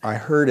 though, I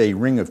heard a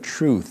ring of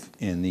truth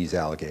in these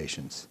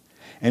allegations.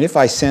 And if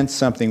I sensed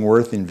something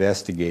worth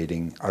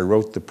investigating, I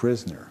wrote the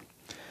prisoner.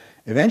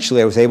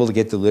 Eventually, I was able to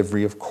get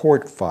delivery of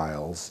court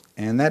files,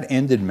 and that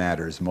ended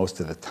matters most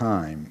of the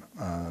time.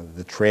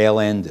 The trail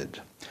ended.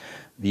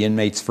 The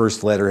inmate's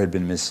first letter had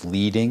been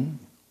misleading,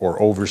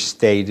 or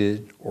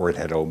overstated, or it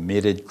had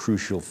omitted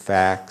crucial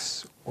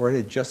facts, or it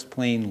had just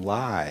plain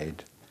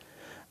lied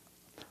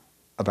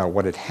about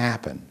what had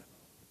happened,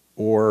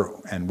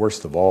 or, and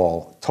worst of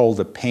all, told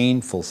a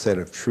painful set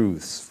of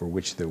truths for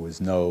which there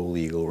was no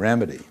legal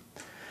remedy.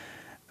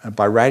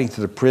 By writing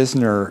to the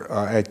prisoner,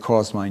 I had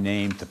caused my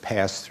name to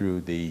pass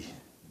through the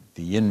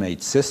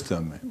inmate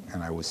system,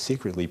 and I was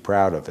secretly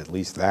proud of at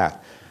least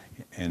that.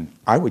 And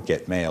I would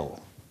get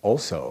mail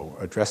also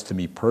addressed to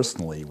me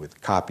personally with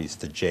copies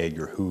to J.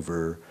 Edgar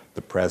Hoover,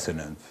 the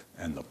President,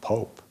 and the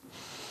Pope.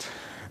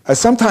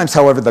 Sometimes,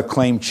 however, the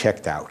claim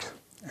checked out,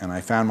 and I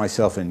found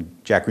myself in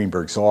Jack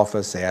Greenberg's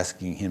office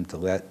asking him to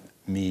let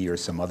me or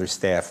some other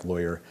staff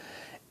lawyer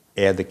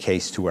add the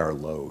case to our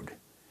load.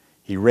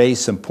 He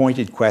raised some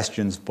pointed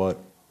questions, but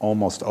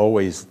almost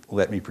always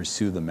let me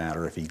pursue the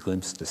matter if he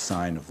glimpsed a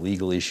sign of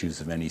legal issues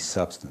of any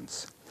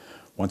substance.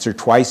 Once or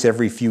twice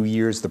every few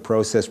years, the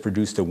process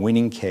produced a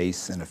winning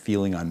case and a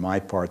feeling on my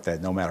part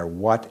that no matter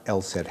what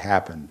else had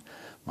happened,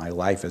 my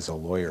life as a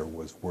lawyer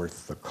was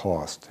worth the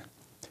cost.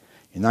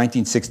 In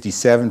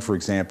 1967, for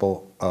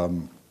example,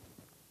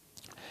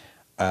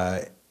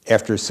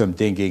 after some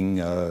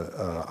digging,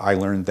 I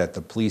learned that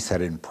the police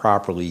had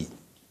improperly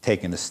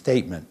taken a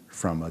statement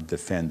from a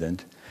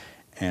defendant,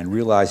 and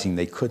realizing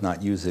they could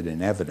not use it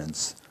in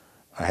evidence,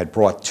 I had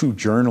brought 2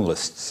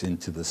 journalists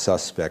into the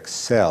suspect's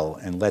cell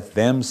and let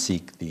them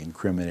seek the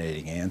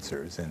incriminating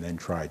answers and then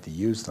tried to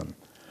use them.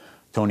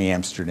 Tony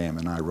Amsterdam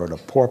and I wrote a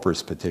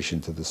pauper's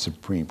petition to the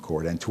Supreme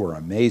Court, and to our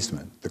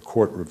amazement, the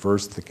court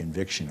reversed the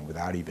conviction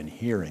without even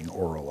hearing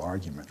oral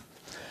argument.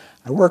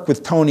 I worked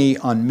with Tony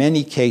on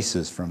many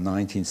cases from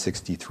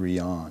 1963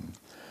 on.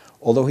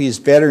 Although he is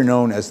better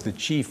known as the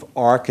chief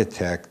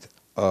architect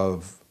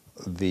of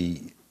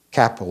the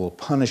capital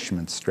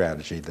punishment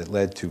strategy that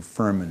led to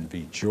Furman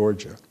v.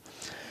 Georgia,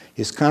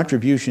 his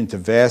contribution to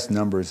vast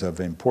numbers of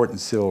important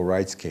civil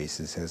rights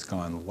cases has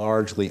gone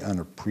largely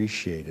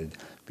unappreciated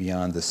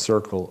beyond the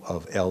circle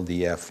of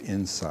LDF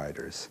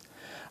insiders.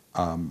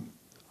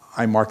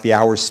 I mark the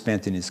hours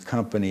spent in his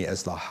company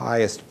as the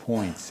highest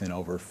points in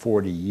over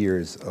 40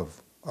 years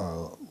of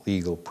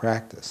legal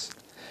practice.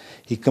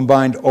 He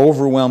combined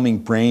overwhelming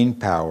brain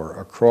power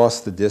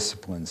across the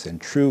disciplines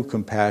and true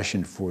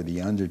compassion for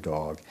the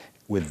underdog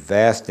with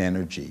vast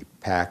energy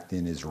packed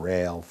in his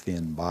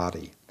rail-thin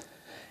body.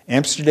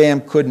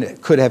 Amsterdam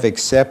could have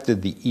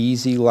accepted the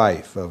easy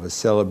life of a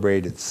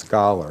celebrated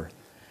scholar.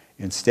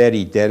 Instead,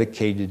 he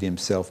dedicated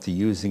himself to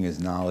using his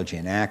knowledge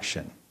in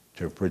action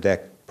to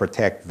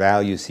protect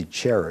values he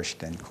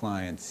cherished and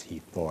clients he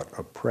thought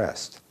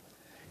oppressed.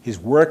 His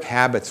work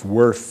habits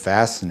were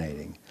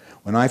fascinating.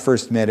 When I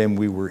first met him,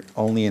 we were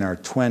only in our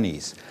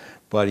 20s,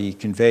 but he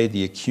conveyed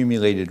the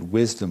accumulated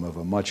wisdom of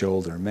a much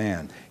older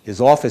man. His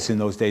office in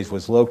those days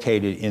was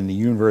located in the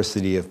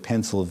University of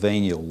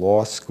Pennsylvania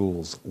Law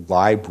School's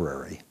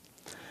library.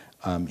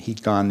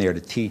 He'd gone there to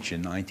teach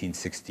in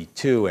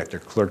 1962 after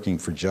clerking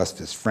for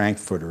Justice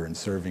Frankfurter and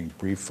serving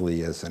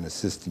briefly as an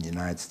assistant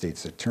United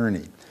States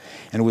attorney.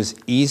 And it was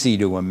easy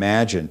to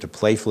imagine, to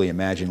playfully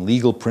imagine,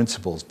 legal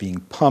principles being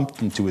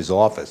pumped into his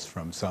office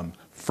from some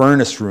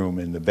furnace room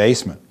in the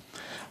basement.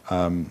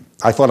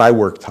 I thought I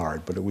worked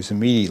hard, but it was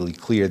immediately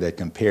clear that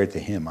compared to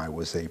him, I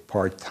was a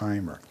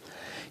part-timer.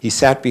 He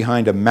sat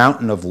behind a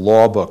mountain of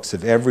law books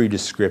of every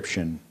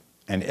description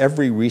and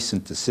every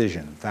recent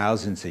decision,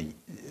 thousands a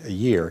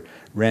year,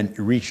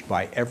 reached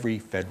by every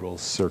federal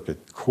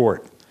circuit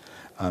court.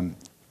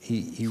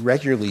 He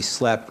regularly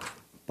slept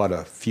but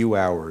a few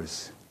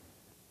hours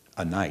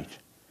a night,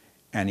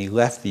 and he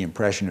left the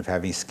impression of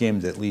having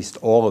skimmed at least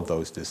all of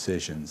those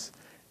decisions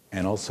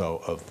and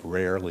also of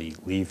rarely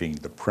leaving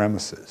the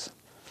premises.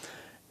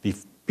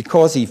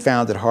 Because he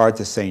found it hard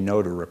to say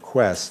no to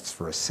requests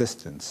for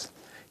assistance,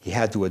 he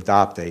had to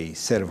adopt a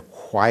set of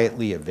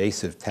quietly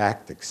evasive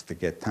tactics to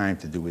get time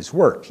to do his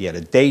work. He had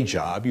a day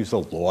job. He was a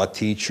law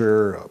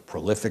teacher, a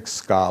prolific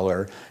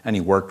scholar, and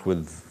he worked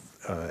with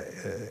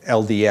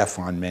LDF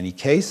on many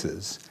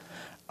cases.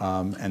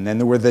 And then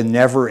there were the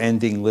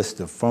never-ending list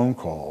of phone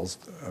calls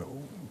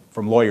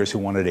from lawyers who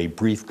wanted a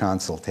brief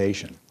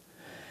consultation.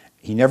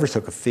 He never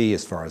took a fee,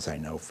 as far as I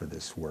know, for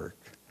this work.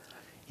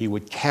 He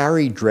would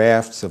carry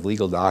drafts of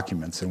legal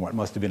documents in what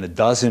must have been a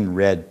dozen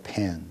red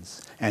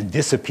pens and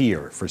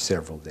disappear for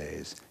several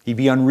days. He'd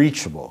be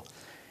unreachable.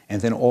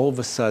 And then all of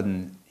a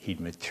sudden,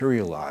 he'd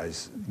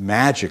materialize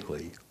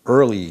magically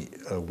early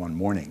one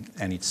morning,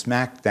 and he'd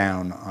smack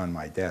down on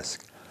my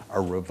desk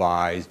a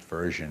revised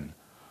version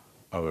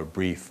of a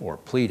brief or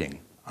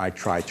pleading. I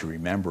tried to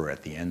remember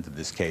at the end of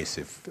this case,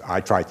 if I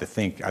tried to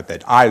think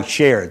that I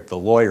shared the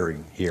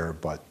lawyering here,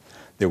 but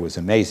there was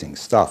amazing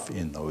stuff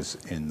in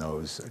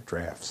those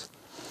drafts.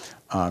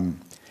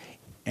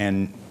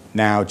 And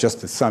now,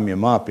 just to sum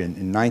him up, in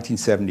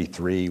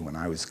 1973, when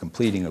I was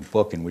completing a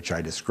book in which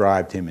I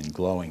described him in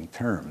glowing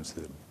terms,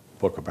 the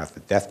book about the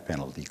death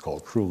penalty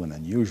called Cruel and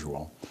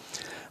Unusual,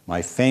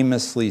 my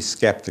famously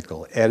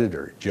skeptical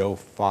editor, Joe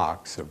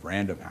Fox of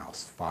Random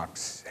House,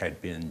 Fox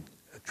had been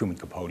Truman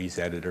Capote's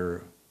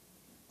editor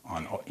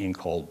on In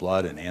Cold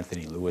Blood and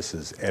Anthony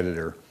Lewis's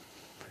editor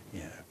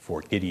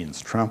for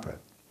Gideon's Trumpet.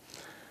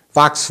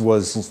 Fox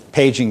was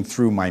paging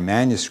through my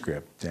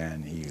manuscript,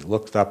 and he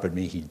looked up at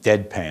me, he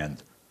deadpanned.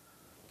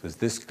 Does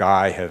this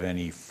guy have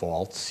any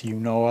faults you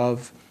know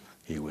of?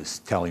 He was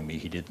telling me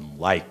he didn't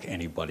like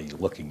anybody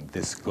looking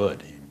this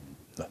good.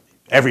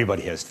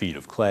 Everybody has feet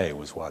of clay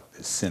was what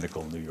this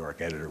cynical New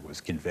York editor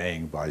was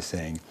conveying by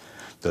saying,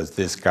 does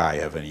this guy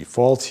have any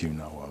faults you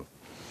know of?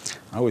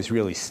 I was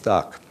really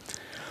stuck.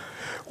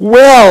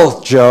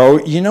 Well, Joe,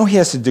 you know he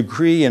has a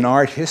degree in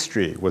art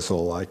history, was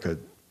all I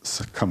could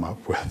come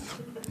up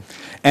with.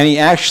 And he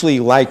actually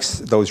likes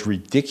those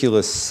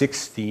ridiculous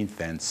 16th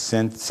and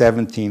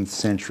 17th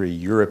century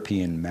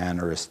European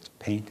Mannerist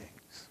paintings.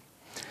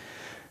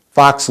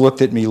 Fox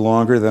looked at me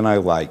longer than I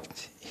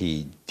liked.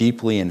 He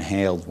deeply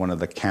inhaled one of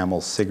the Camel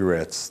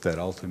cigarettes that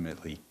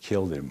ultimately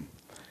killed him,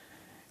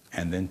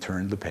 and then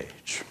turned the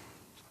page.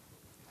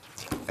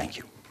 Thank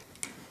you.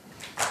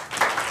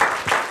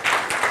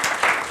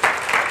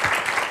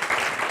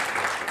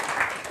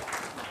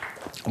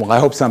 Well, I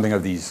hope something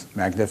of these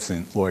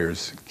magnificent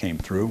lawyers came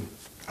through.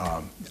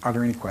 Are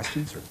there any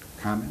questions or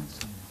comments?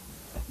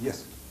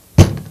 Yes.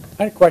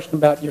 I had a question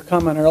about your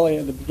comment earlier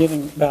at the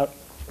beginning about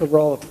the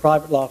role of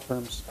private law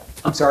firms.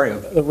 I'm sorry?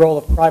 The role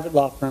of private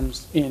law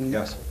firms in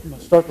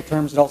historical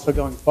terms and also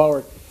going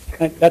forward.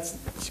 And that's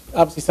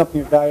obviously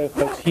something that valuable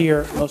folks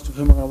here, most of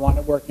whom are going to wind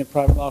up working at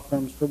private law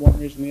firms for one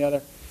reason or the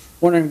other.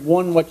 Wondering,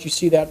 one, what you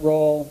see that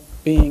role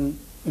being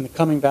in the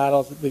coming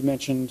battles that we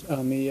mentioned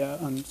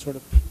on sort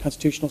of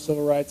constitutional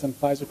civil rights, on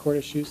FISA court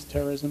issues,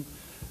 terrorism.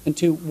 And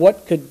two,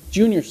 what could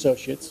junior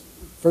associates,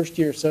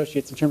 first-year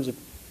associates, in terms of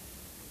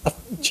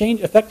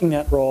change affecting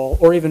that role,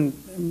 or even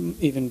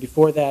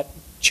before that,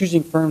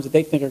 choosing firms that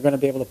they think are going to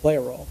be able to play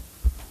a role?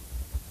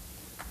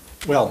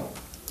 Well,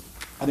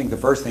 I think the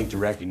first thing to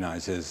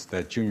recognize is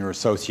that junior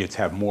associates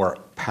have more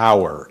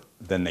power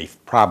than they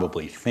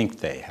probably think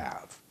they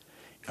have.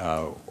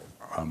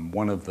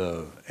 One of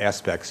the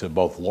aspects of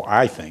both,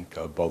 I think,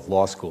 of both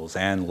law schools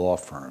and law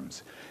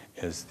firms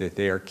is that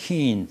they are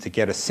keen to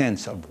get a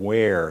sense of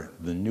where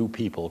the new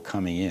people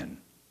coming in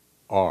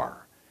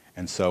are.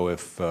 And so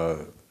if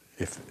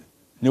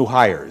new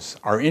hires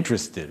are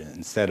interested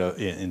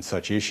in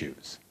such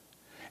issues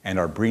and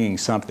are bringing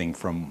something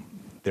from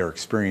their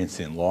experience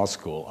in law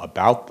school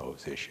about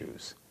those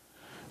issues,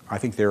 I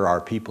think there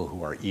are people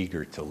who are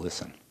eager to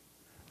listen.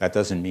 That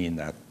doesn't mean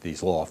that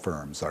these law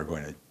firms are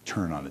going to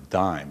turn on a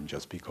dime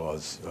just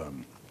because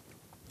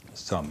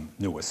some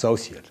new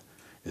associate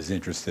is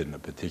interested in a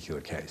particular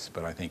case,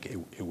 but I think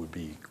it would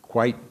be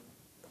quite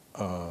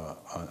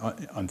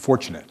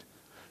unfortunate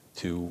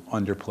to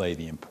underplay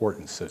the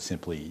importance of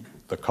simply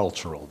the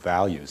cultural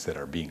values that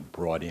are being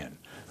brought in.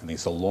 I think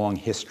it's a long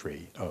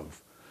history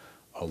of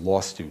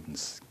law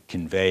students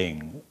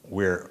conveying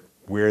where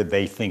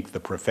they think the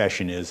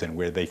profession is and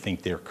where they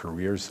think their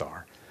careers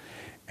are.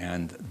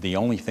 And the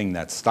only thing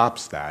that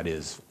stops that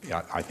is,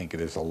 I think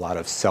there's a lot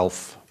of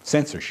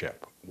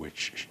self-censorship,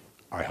 which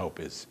I hope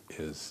is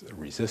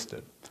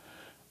resisted.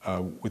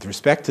 With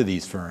respect to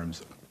these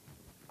firms,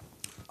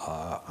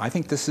 I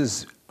think this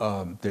is,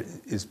 there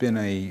has been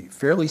a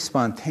fairly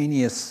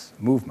spontaneous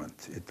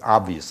movement. It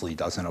obviously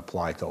doesn't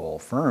apply to all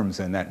firms,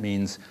 and that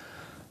means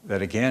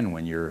that, again,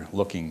 when you're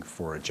looking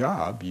for a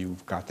job,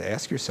 you've got to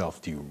ask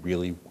yourself, do you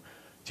really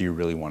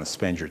want to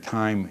spend your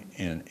time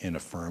in a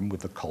firm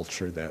with a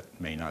culture that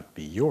may not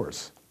be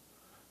yours?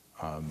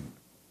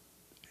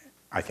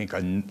 I think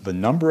the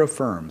number of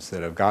firms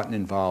that have gotten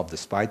involved,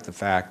 despite the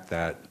fact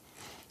that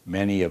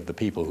many of the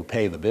people who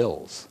pay the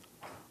bills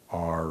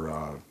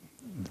are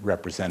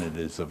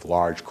representatives of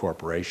large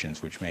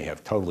corporations which may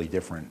have totally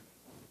different,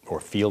 or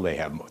feel they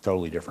have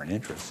totally different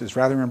interests, is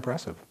rather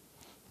impressive.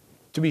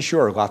 To be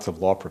sure, lots of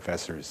law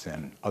professors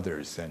and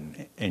others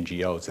and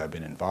NGOs have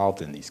been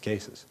involved in these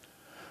cases,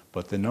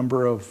 but the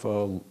number of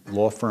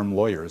law firm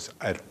lawyers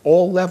at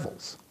all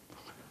levels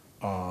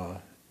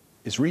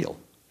is real.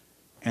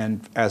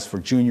 And as for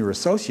junior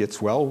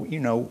associates, well, you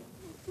know,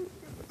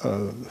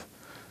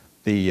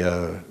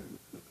 the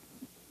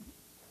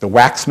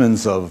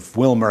Waxmans of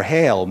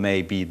WilmerHale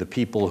may be the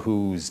people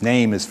whose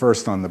name is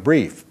first on the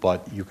brief,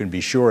 but you can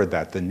be sure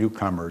that the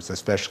newcomers,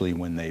 especially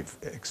when they've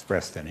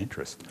expressed an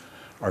interest,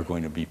 are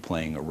going to be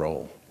playing a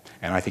role.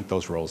 And I think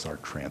those roles are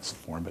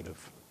transformative.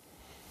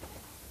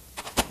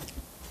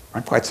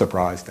 I'm quite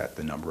surprised at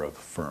the number of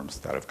firms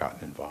that have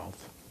gotten involved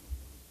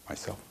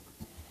myself.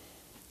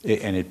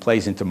 And it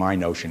plays into my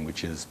notion,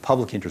 which is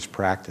public interest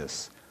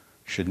practice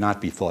should not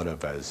be thought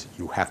of as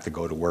you have to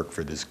go to work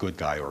for this good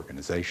guy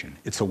organization.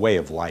 It's a way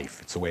of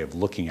life. It's a way of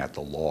looking at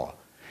the law.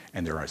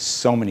 And there are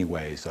so many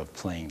ways of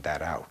playing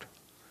that out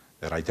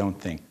that I don't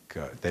think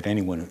that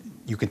anyone,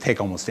 you can take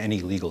almost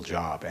any legal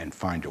job and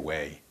find a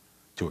way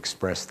to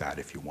express that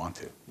if you want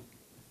to.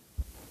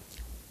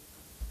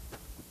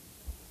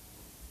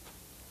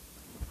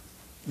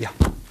 Yeah.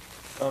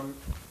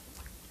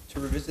 To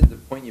revisit the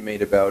point you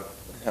made about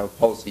how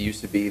policy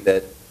used to be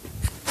that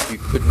you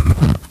couldn't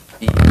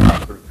be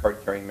a sort of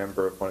card-carrying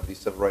member of one of these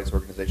civil rights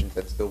organizations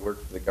that still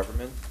work for the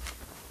government.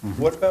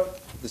 Mm-hmm. What about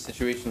the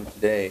situation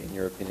today, in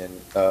your opinion?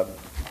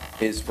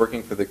 Is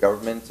working for the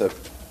government a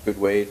good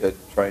way to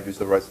try and do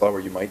civil rights law where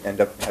you might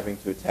end up having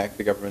to attack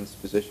the government's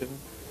position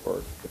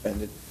or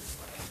defend it?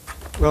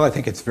 Well, I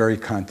think it's very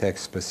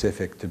context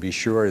specific. To be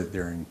sure,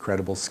 there are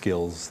incredible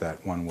skills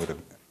that one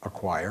would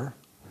acquire.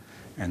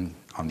 And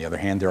on the other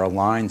hand, there are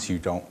lines you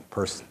don't,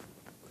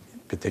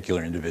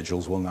 particular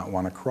individuals will not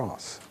want to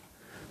cross.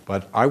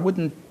 But I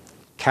wouldn't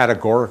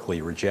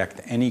categorically reject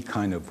any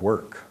kind of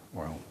work,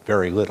 well,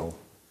 very little,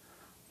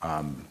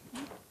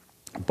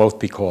 both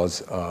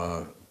because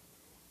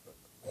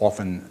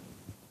often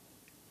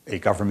a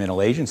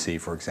governmental agency,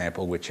 for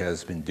example, which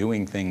has been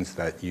doing things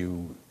that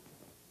you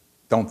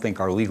don't think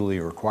are legally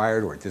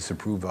required or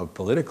disapprove of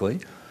politically,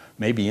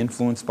 may be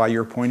influenced by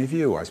your point of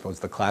view. I suppose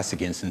the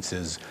classic instance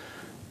is,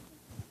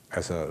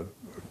 as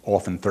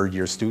often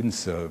third-year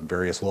students,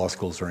 various law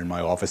schools are in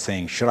my office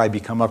saying, should I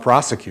become a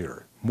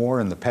prosecutor?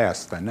 More in the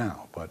past than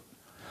now,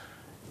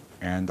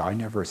 and I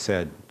never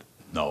said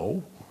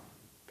no,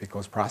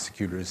 because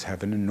prosecutors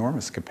have an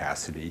enormous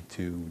capacity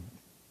to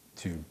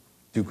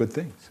do good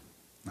things.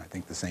 I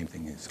think the same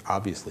thing is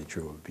obviously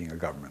true of being a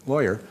government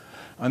lawyer.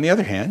 On the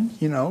other hand,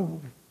 you know,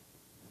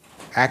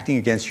 acting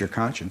against your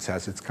conscience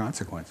has its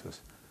consequences.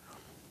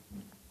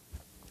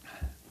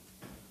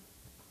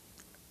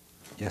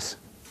 Yes?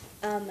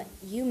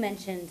 You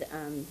mentioned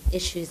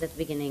issues at the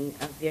beginning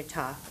of your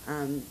talk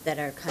that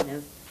are kind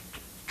of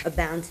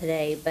abound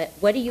today, but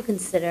what do you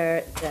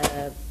consider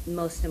the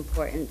most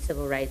important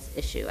civil rights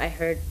issue? I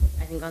heard,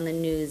 I think on the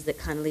news, that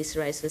Condoleezza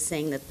Rice was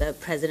saying that the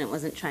president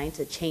wasn't trying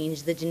to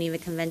change the Geneva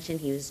Convention,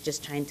 he was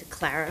just trying to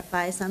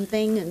clarify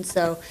something. And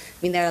so, I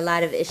mean, there are a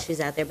lot of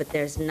issues out there, but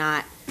there's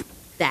not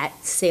that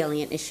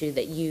salient issue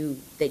that you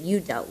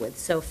dealt with.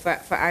 So for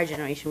our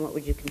generation, what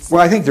would you consider?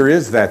 Well, I think there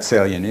is that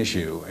salient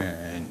issue,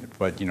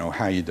 but you know,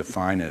 how you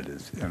define it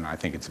is, and I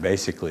think it's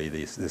basically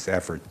this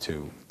effort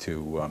to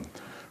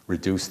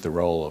reduce the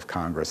role of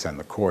Congress and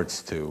the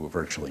courts to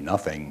virtually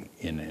nothing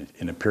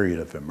in a period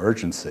of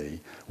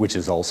emergency, which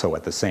is also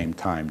at the same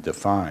time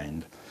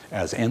defined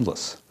as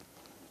endless.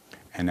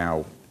 And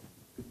now,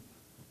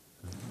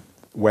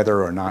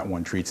 whether or not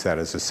one treats that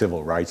as a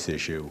civil rights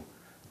issue,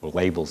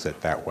 labels it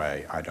that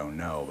way, I don't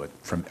know, but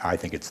I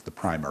think it's the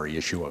primary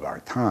issue of our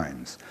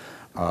times.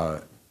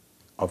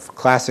 Of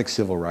classic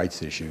civil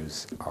rights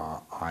issues,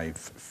 I've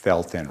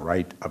felt and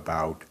write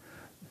about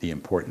the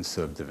importance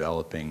of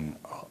developing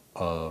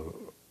a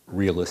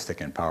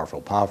realistic and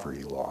powerful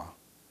poverty law.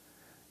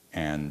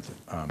 And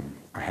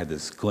I had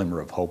this glimmer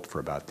of hope for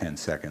about 10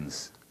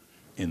 seconds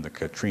in the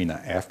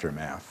Katrina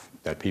aftermath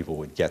that people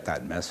would get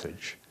that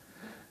message.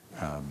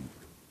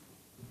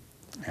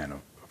 And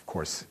of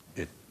course,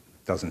 it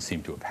doesn't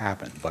seem to have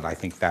happened, but I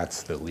think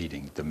that's the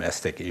leading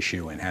domestic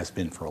issue and has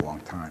been for a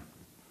long time.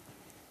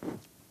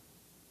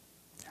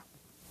 Yeah.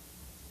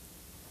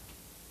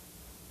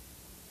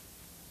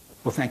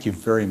 Well, thank you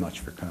very much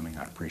for coming.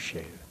 I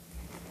appreciate it.